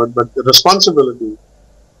allegiance is the word, but the responsibility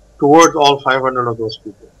towards all 500 of those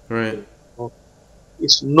people. Right.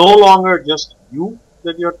 It's no longer just you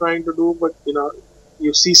that you're trying to do, but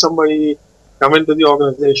you see somebody come into the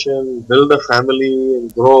organization, build a family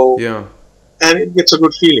and grow. Yeah. And it gets a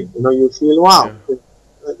good feeling. You feel, wow,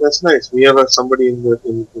 that's nice. We have somebody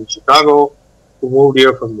in Chicago who moved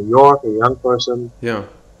here from New York, a young person. Yeah.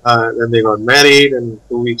 Then they got married, and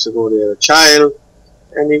 2 weeks ago they had a child.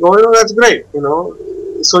 And you go, that's great,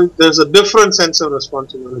 So there's a different sense of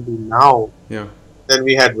responsibility now than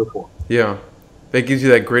we had before. Yeah. That gives you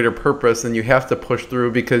that greater purpose, and you have to push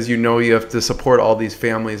through because you have to support all these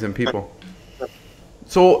families and people.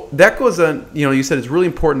 So that goes on, you said it's really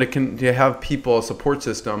important to have people, a support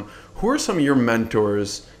system. Who are some of your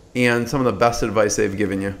mentors and some of the best advice they've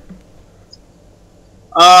given you?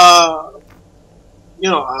 Other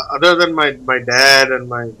than my dad and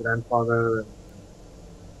my grandfather and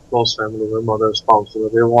close family, my mother's spouse,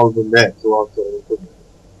 they've all been there throughout the whole thing.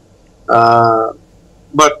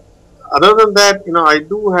 But other than that, I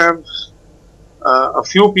do have a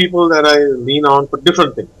few people that I lean on for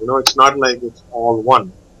different things. It's not like it's all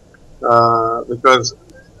one. Because,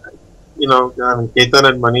 Ketan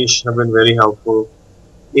and Manish have been very helpful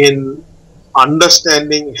in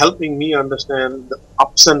helping me understand the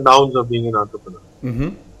ups and downs of being an entrepreneur. Mm-hmm.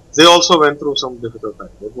 They also went through some difficult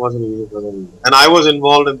times. It wasn't easy for them. And I was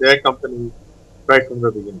involved in their company right from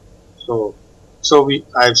the beginning. So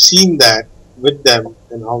I've seen that with them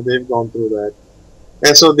and how they've gone through that.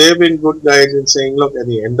 And so they've been good guides in saying, look, at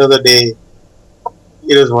the end of the day,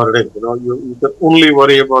 it is what it is. You can only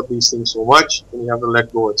worry about these things so much, and you have to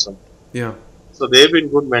let go at some point. Yeah. So they've been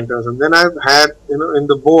good mentors. And then I've had, in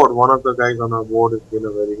the board, one of the guys on our board has been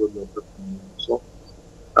a very good mentor for me. So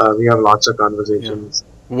we have lots of conversations. Yeah.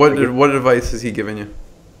 What advice has he given you?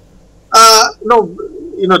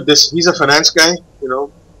 He's a finance guy,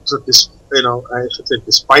 so this, I should say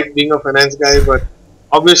despite being a finance guy, but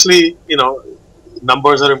obviously,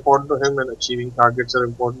 numbers are important to him and achieving targets are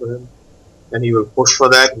important to him. And he will push for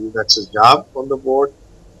that. That's his job on the board.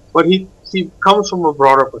 But he comes from a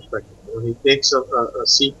broader perspective. He takes a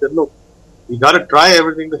seat that, look, we got to try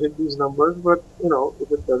everything to hit these numbers, but,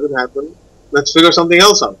 if it doesn't happen, let's figure something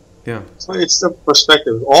else out. Yeah. So it's the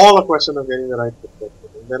perspective, all a question of getting the right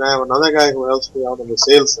perspective. And then I have another guy who helps me out on the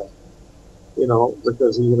sales side,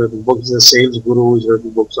 because he's written books, he's a sales guru, he's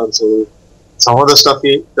written books on sales. Some of the stuff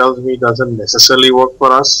he tells me doesn't necessarily work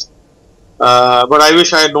for us. But I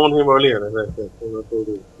wish I had known him earlier, as I said.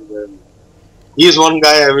 He's one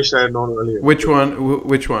guy I wish I had known earlier. Which one?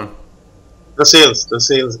 Which one? The sales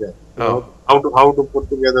guy. How to put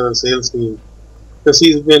together a sales team. Because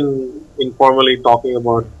he's been informally talking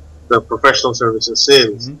about the professional services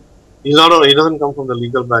sales. Mm-hmm. He doesn't come from the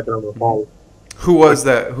legal background at all. Who is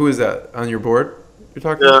that on your board? You're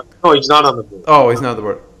talking? No, he's not on the board. Oh, he's not on the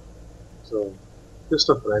board. So, just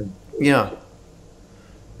a friend. Yeah.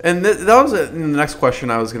 And that was the next question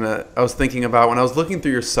I was thinking about when I was looking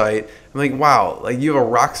through your site. I'm like, wow, like you have a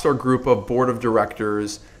rockstar group of board of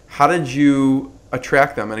directors. How did you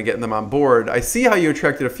attract them and get them on board? I see how you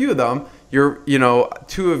attracted a few of them.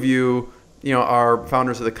 Two of you, are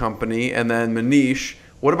founders of the company, and then Manish.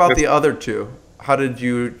 What about the other two? How did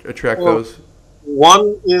you attract those?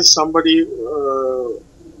 One is somebody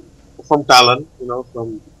from Talent,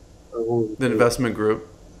 from the investment group.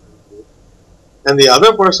 And the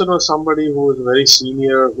other person was somebody who was very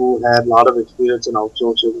senior, who had a lot of experience in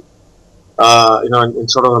outsourcing, in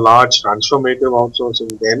sort of a large transformative outsourcing.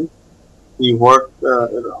 Then he worked,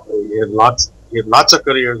 he had lots of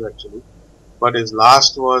careers actually, but his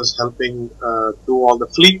last was helping do all the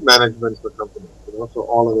fleet management for companies, so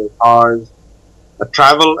all of the cars,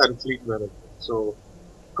 travel and fleet management. So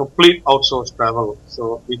complete outsourced travel.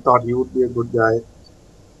 So we thought he would be a good guy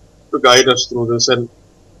to guide us through this.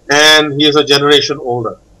 And he is a generation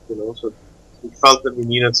older, so we felt that we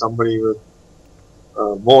needed somebody with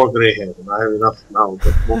more gray hair. And I have enough now.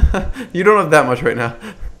 But more. You don't have that much right now.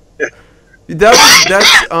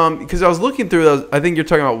 That's because I was looking through those. I think you're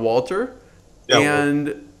talking about Walter, Yeah,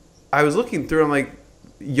 and I was looking through. I'm like,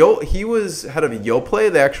 he was head of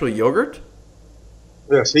Yoplait, the actual yogurt.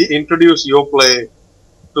 yes, he introduced Yoplait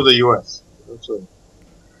to the U.S. So,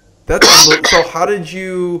 That's so. How did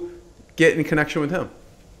you get in connection with him?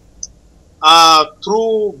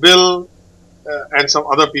 through Bill and some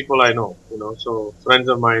other people I know, so friends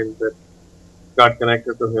of mine that got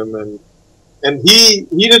connected to him, and he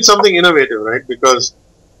did something innovative, right? Because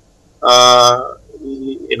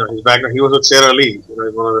his background, he was with Sara Lee, he's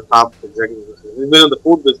one of the top executives. He's been in the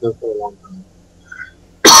food business for a long time.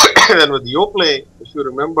 And with Yoplait, if you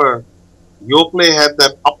remember, Yoplait had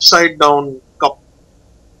that upside down cup.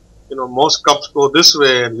 Most cups go this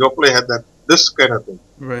way, and Yoplait had this kind of thing.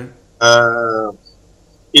 Right.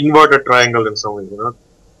 Inverted triangle in some ways,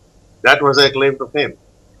 That was their claim to fame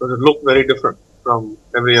because it looked very different from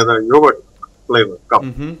every other yogurt flavor cup.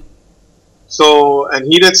 Mm-hmm. So, and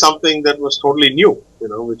he did something that was totally new,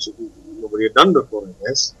 which nobody had done before, I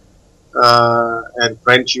guess. And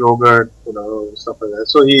French yogurt, stuff like that.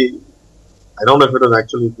 So I don't know if it was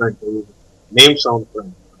actually French. His name sounds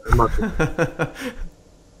French. I'm not sure.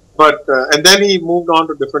 But, and then he moved on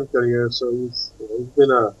to different careers. So he's been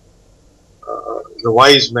the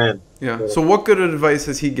wise man. Yeah. So what good advice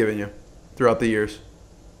has he given you throughout the years?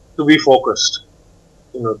 To be focused.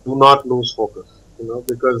 Do not lose focus.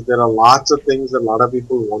 Because there are lots of things that a lot of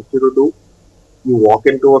people want you to do. You walk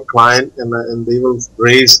into a client and they will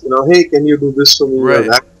raise, hey, can you do this for me or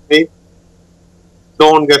that for me?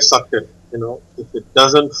 Don't get sucked in. If it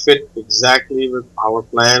doesn't fit exactly with our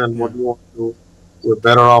plan and what you want to do, you're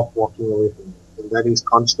better off walking away from it. And that is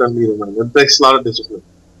constantly reminded. It takes a lot of discipline.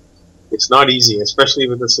 It's not easy, especially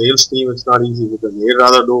with the sales team. It's not easy because they'd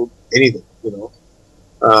rather do anything,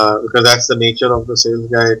 because that's the nature of the sales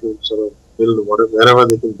guy to sort of build wherever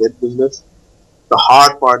they can get business. The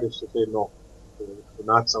hard part is to say no.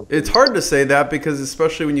 Not something. It's hard to say that because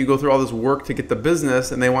especially when you go through all this work to get the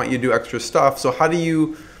business and they want you to do extra stuff. So how do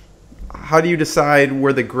you decide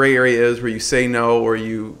where the gray area is, where you say no or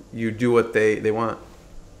you do what they want?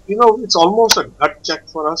 It's almost a gut check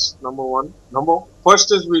for us. Number one.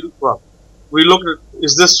 First is we look at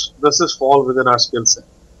does this fall within our skill set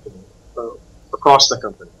across the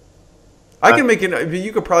company.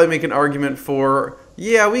 You could probably make an argument for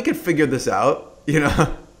we could figure this out.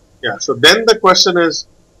 Yeah. So then the question is,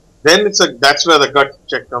 that's where the gut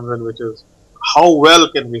check comes in, which is how well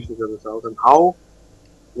can we figure this out, and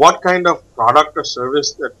what kind of product or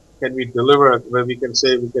service that can we deliver where we can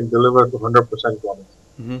say we can deliver to 100% quality.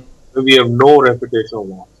 Mm-hmm. Where we have no reputational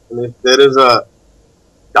loss. And if there is a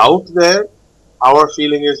doubt there, our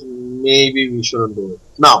feeling is maybe we shouldn't do it.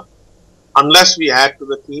 Now, unless we add to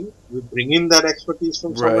the team, we bring in that expertise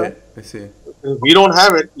from somewhere. Right, I see. If we don't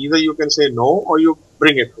have it, either you can say no or you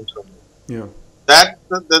bring it from somewhere. Yeah. Then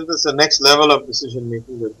there's the next level of decision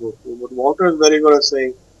making that goes through. But Walter is very good at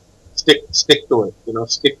saying, stick to it.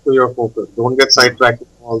 Stick to your focus. Don't get sidetracked with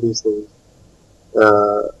all these things.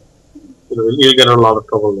 You'll get in a lot of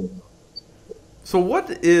trouble there. So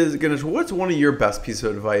Ganesh, what's one of your best pieces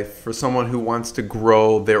of advice for someone who wants to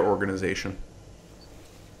grow their organization?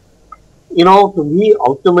 To me,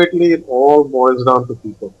 ultimately, it all boils down to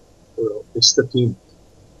people. It's the team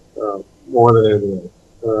more than anything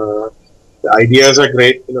else. The ideas are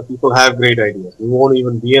great. People have great ideas. You won't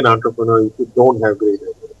even be an entrepreneur if you don't have great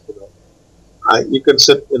ideas. You can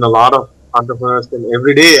sit in a lot of entrepreneurs and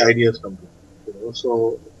every day ideas come to.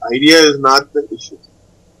 So idea is not the issue,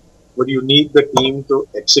 but you need the team to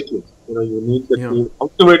execute. You need the team.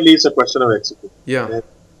 Ultimately, it's a question of execution. Yeah. And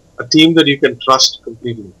a team that you can trust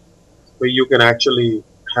completely, where you can actually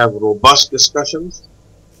have robust discussions,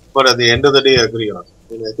 but at the end of the day, agree on.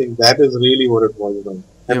 And I think that is really what it boils down.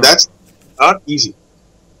 And that's not easy.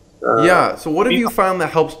 So what have you found that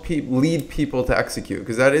helps lead people to execute?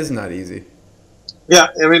 Because that is not easy. Yeah,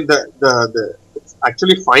 I mean,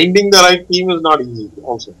 actually finding the right team is not easy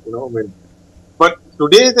also, but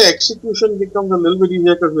today the execution becomes a little bit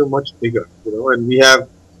easier because we're much bigger, and we have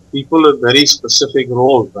people with very specific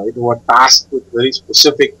roles, right, who are tasked with very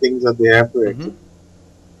specific things that they have to execute.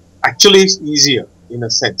 Actually, it's easier in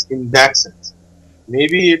that sense.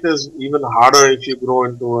 Maybe it is even harder if you grow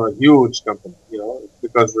into a huge company,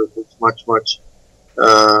 because it's much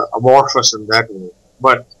amorphous in that way.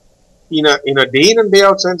 But in a day in and day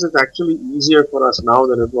out sense, it's actually easier for us now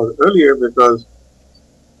than it was earlier, because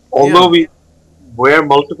although we wear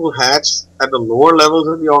multiple hats at the lower levels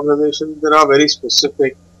of the organization, there are very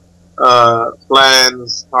specific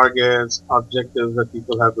plans, targets, objectives that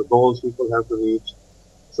people have, the goals people have to reach.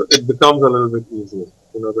 So it becomes a little bit easier.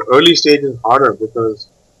 The early stage is harder because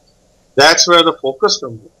That's where the focus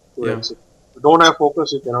comes in to Yeah. execute. If you don't have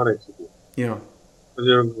focus, you cannot execute. Yeah. Because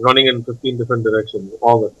you're running in 15 different directions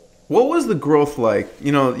all the time. What was the growth like?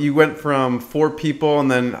 You know, you went from 4 people, and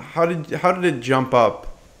then how did it jump up?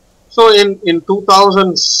 So in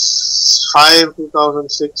 2005,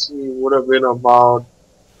 2006, we would have been about,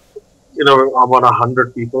 about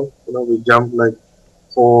 100 people. We jumped like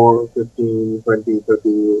 4, 15, 20,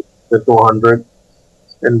 30, then 200.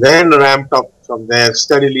 And then ramped up from there,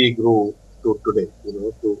 steadily grew to today,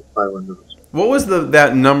 to 500 or so. What was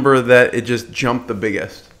that number that it just jumped the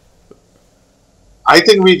biggest? I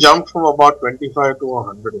think we jumped from about 25 to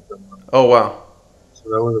 100. If I'm not. Oh, wow. So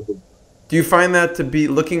that was a big. Do you find that to be,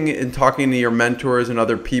 looking and talking to your mentors and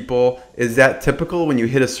other people, is that typical when you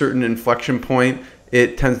hit a certain inflection point,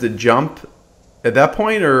 it tends to jump at that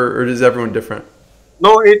point, or is everyone different?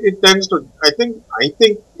 No, it tends to. I think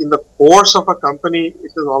in the course of a company,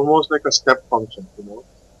 it is almost like a step function.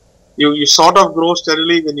 You sort of grow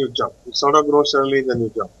steadily, then you jump. You sort of grow steadily, then you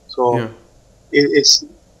jump. So Yeah. it's.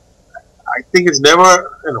 I think it's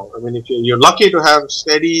never. I mean, if you're lucky to have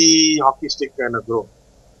steady hockey stick kind of growth,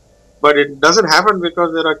 but it doesn't happen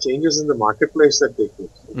because there are changes in the marketplace that take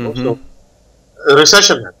place. So a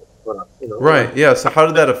recession happened for us. Right. Yeah. So how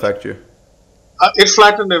did that affect you? It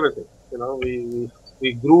flattened everything.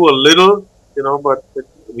 We grew a little, but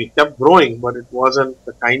we kept growing, but it wasn't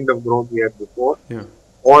the kind of growth we had before,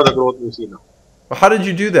 or the growth we see now. Well, how did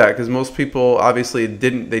you do that? Because most people obviously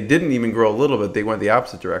didn't. They didn't even grow a little bit. They went the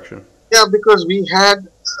opposite direction. Yeah, because we had,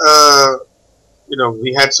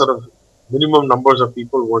 we had sort of minimum numbers of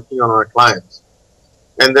people working on our clients,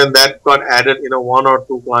 and then that got added. 1 or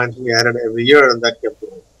 2 clients we added every year, and that kept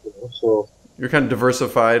growing. So You're kind of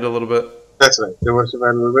diversified a little bit. That's right,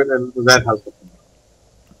 diversified a little bit, and that helped.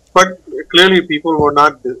 But clearly, people were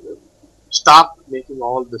not stopped making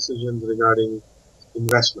all decisions regarding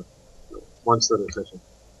investment once the recession.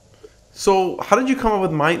 So how did you come up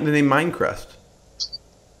with the name Mindcrest?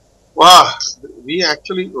 Wow, we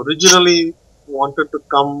actually originally wanted to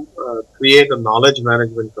create a knowledge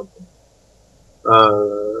management company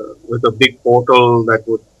with a big portal that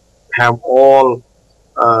would have all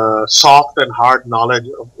soft and hard knowledge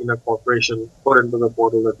in a corporation put into the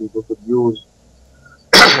portal that people could use.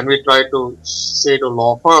 And we try to say to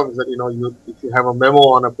law firms that, if you have a memo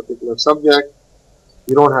on a particular subject,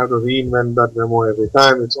 you don't have to reinvent that memo every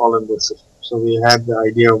time. It's all in the system. So we had the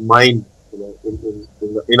idea of mind,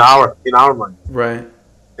 in our mind. Right.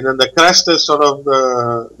 And then the crest is sort of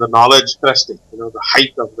the knowledge cresting, the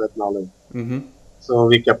height of that knowledge. So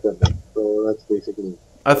we kept it there. So that's basically it.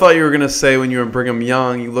 I thought you were going to say when you were in Brigham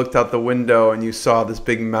Young, you looked out the window and you saw this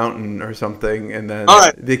big mountain or something, and then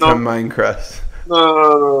it became Mindcrest.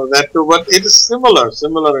 No, that too. But it is similar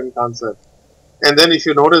in concept. And then if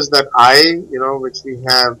you notice that eye, which we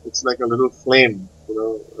have, it's like a little flame,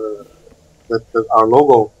 that our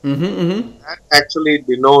logo. That actually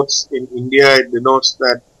denotes, in India, it denotes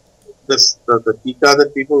that the tika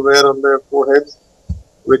that people wear on their foreheads,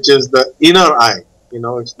 which is the inner eye.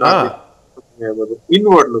 It's not the looking eye, but the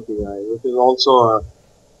inward looking eye, which is also a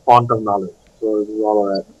font of knowledge. So it is all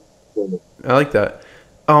of that. I like that.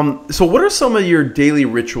 So what are some of your daily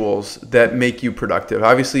rituals that make you productive?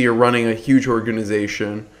 Obviously, you're running a huge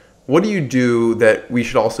organization. What do you do that we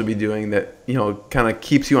should also be doing that, kind of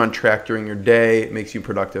keeps you on track during your day, makes you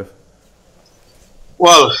productive?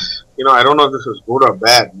 Well, I don't know if this is good or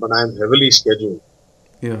bad, but I'm heavily scheduled.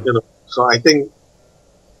 Yeah. So I think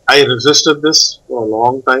I resisted this for a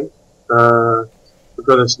long time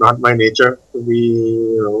because it's not my nature to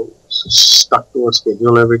be, stuck to a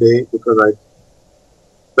schedule every day, because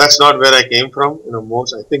that's not where I came from.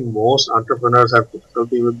 I think most entrepreneurs have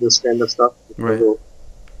difficulty with this kind of stuff. Right. You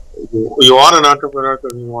are an entrepreneur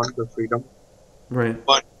because you want the freedom. Right.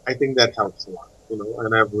 But I think that helps a lot,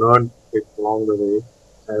 and I've learned it along the way.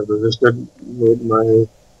 I have resisted, made my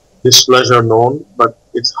displeasure known, but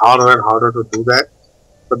it's harder and harder to do that.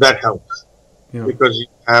 But that helps because you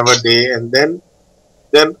have a day, and then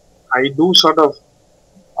I do sort of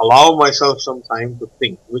allow myself some time to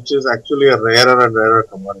think, which is actually a rarer and rarer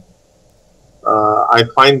commodity. I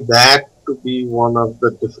find that to be one of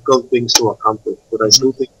the difficult things to accomplish, but I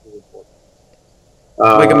do think it's important.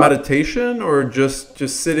 Like a meditation, or just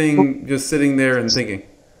sitting there and thinking?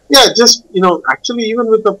 Yeah, just, actually even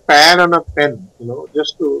with a pad and a pen,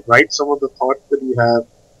 just to write some of the thoughts that you have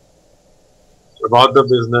about the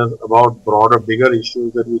business, about broader, bigger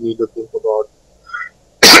issues that we need to think about.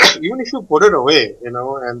 Even if you put it away, and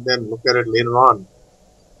then look at it later on,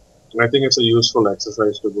 I think it's a useful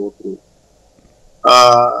exercise to go through.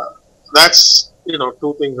 That's,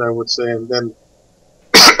 2 things I would say. And then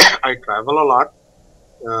I travel a lot.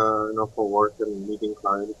 for work and meeting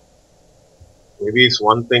clients. Maybe it's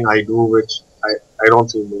one thing I do which I don't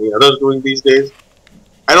see many others doing these days.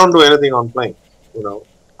 I don't do anything on plane.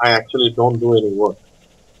 I actually don't do any work.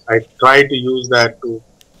 I try to use that to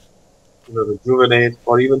rejuvenate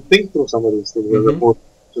or even think through some of these things as opposed to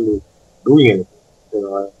actually doing anything.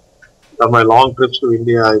 On my long trips to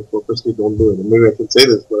India, I purposely don't do it. Maybe I should say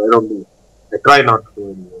this, but I don't do it. I try not to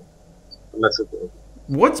do any work unless it's urgent.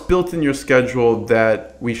 What's built in your schedule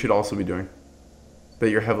that we should also be doing, that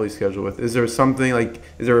you're heavily scheduled with? Is there something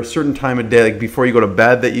is there a certain time of day, like before you go to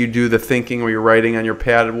bed, that you do the thinking or you're writing on your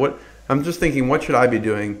pad? I'm just thinking, what should I be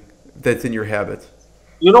doing that's in your habits?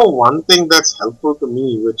 One thing that's helpful to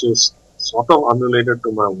me, which is sort of unrelated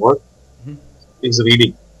to my work, is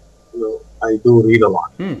reading. I do read a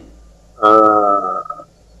lot.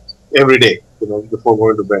 Every day, before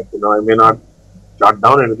going to bed. I may not jot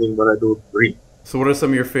down anything, but I do read. So what are some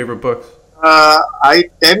of your favorite books? I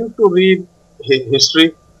tend to read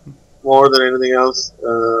history more than anything else,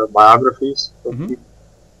 biographies of people,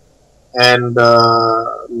 and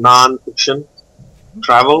non-fiction,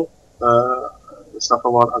 travel, stuff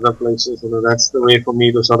about other places. That's the way for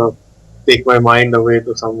me to sort of take my mind away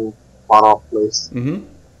to some far-off place and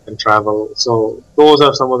travel. So those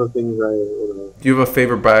are some of the things I. Do you have a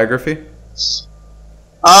favorite biography?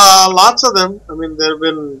 Lots of them. I mean, there have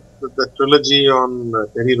been the trilogy on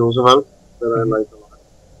Teddy Roosevelt that I like a lot.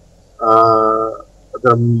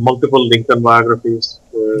 There are multiple Lincoln biographies.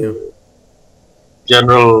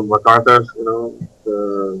 General MacArthur,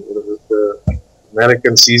 the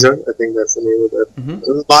American Caesar, I think that's the name of that.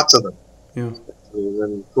 There's lots of them. Yeah.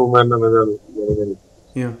 And Truman, there are many.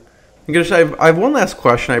 Yeah. Ganesh, I have one last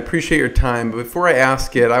question. I appreciate your time, but before I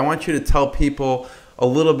ask it, I want you to tell people a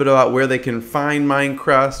little bit about where they can find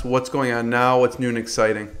Mindcrest, what's going on now, what's new and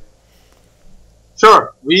exciting.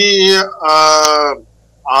 Sure. We are,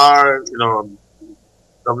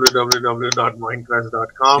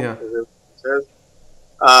 www.mindcrest.com, as it says.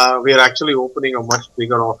 We are actually opening a much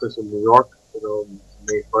bigger office in New York,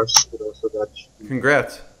 May 1st, so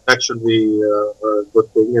Congrats. That should be a good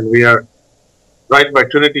thing. And we are right by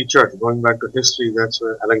Trinity Church. Going back to history, that's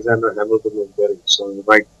where Alexander Hamilton was buried. So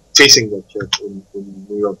right facing that church in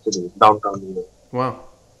New York City, downtown New York. Wow.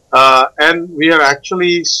 And we are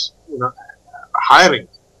actually, hiring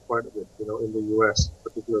quite a bit, in the U.S.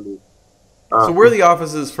 particularly. So where are the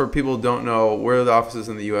offices, for people who don't know, where are the offices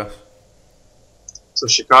in the U.S.? So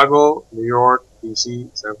Chicago, New York, D.C.,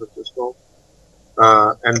 San Francisco,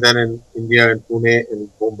 and then in India, in Pune, and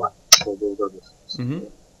Mumbai. So those are the cities.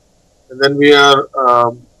 And then we are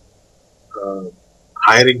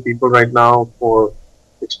hiring people right now for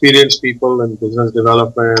experienced people in business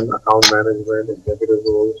development, account management, executive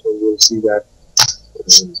roles. So you'll see that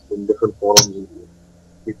in different forums.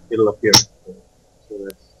 It'll appear. So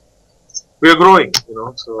we are growing,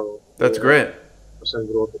 So that's great.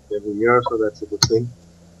 % growth every year, so that's a good thing.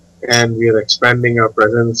 And we are expanding our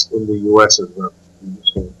presence in the US as well.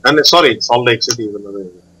 So, and Salt Lake City is another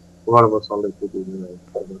area. Forgot about Salt Lake City.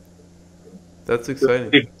 That's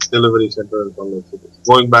exciting. Delivery center in Salt Lake City.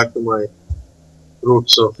 Going back to my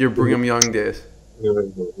roots of your Brigham Young days.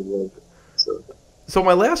 So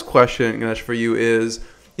my last question, Ganesh, for you is,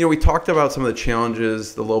 we talked about some of the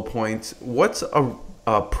challenges, the low points. What's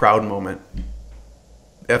a proud moment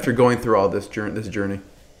after going through all this journey?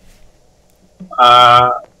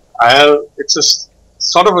 It's a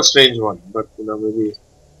sort of a strange one, but maybe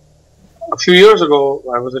a few years ago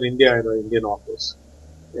I was in India in an Indian office,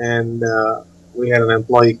 and we had an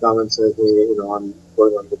employee come and say, "Hey, I'm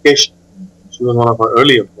going on vacation." She was one of our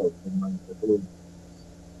early employees in my company.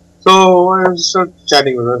 So I started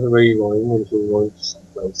chatting with her. "Where are you going?" And she was going to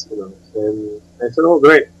someplace, And I said, "Oh,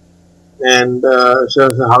 great." And she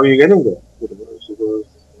said, "How are you getting there?" She goes,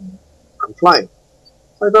 "I'm flying."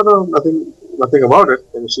 So I thought, "Oh, nothing about it."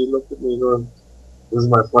 And she looked at me and goes, "This is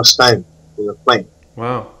my first time in a plane."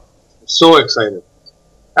 Wow. So excited.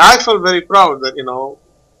 I felt very proud that,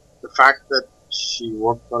 the fact that she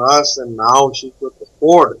worked for us and now she could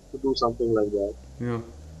afford to do something like that,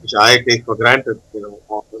 which I take for granted,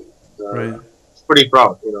 often. Right. It's pretty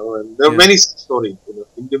proud, and there are many stories,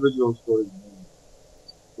 individual stories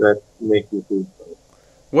that make you feel proud.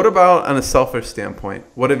 What about on a selfish standpoint?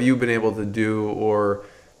 What have you been able to do, or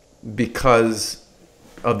because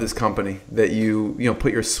of this company, that you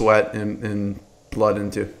put your sweat and blood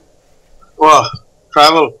into? Well,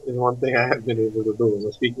 travel is one thing I have been able to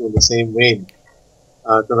do. Speaking in the same vein,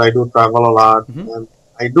 because I do travel a lot, and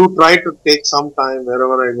I do try to take some time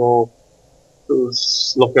wherever I go to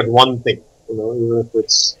look at one thing. Even if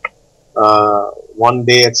it's one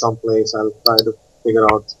day at some place, I'll try to figure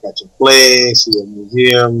out, catch a play, see a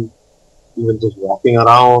museum, even just walking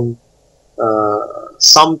around,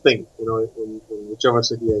 something, in whichever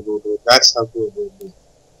city I go to. That's something I do.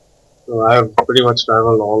 So I have pretty much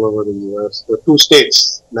traveled all over the US. There are 2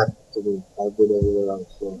 states left to me. I've been everywhere else.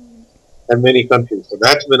 So, and many countries. So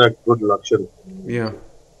that's been a good luxury. Yeah.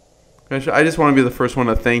 Ganesh, I just want to be the first one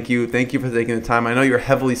to thank you. Thank you for taking the time. I know you're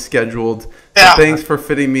heavily scheduled. So thanks for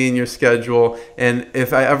fitting me in your schedule. And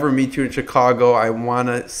if I ever meet you in Chicago, I want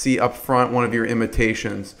to see up front one of your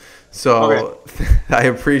imitations. So I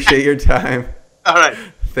appreciate your time. All right.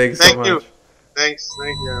 Thanks so much. Thank you. Thanks,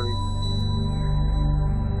 Jeremy.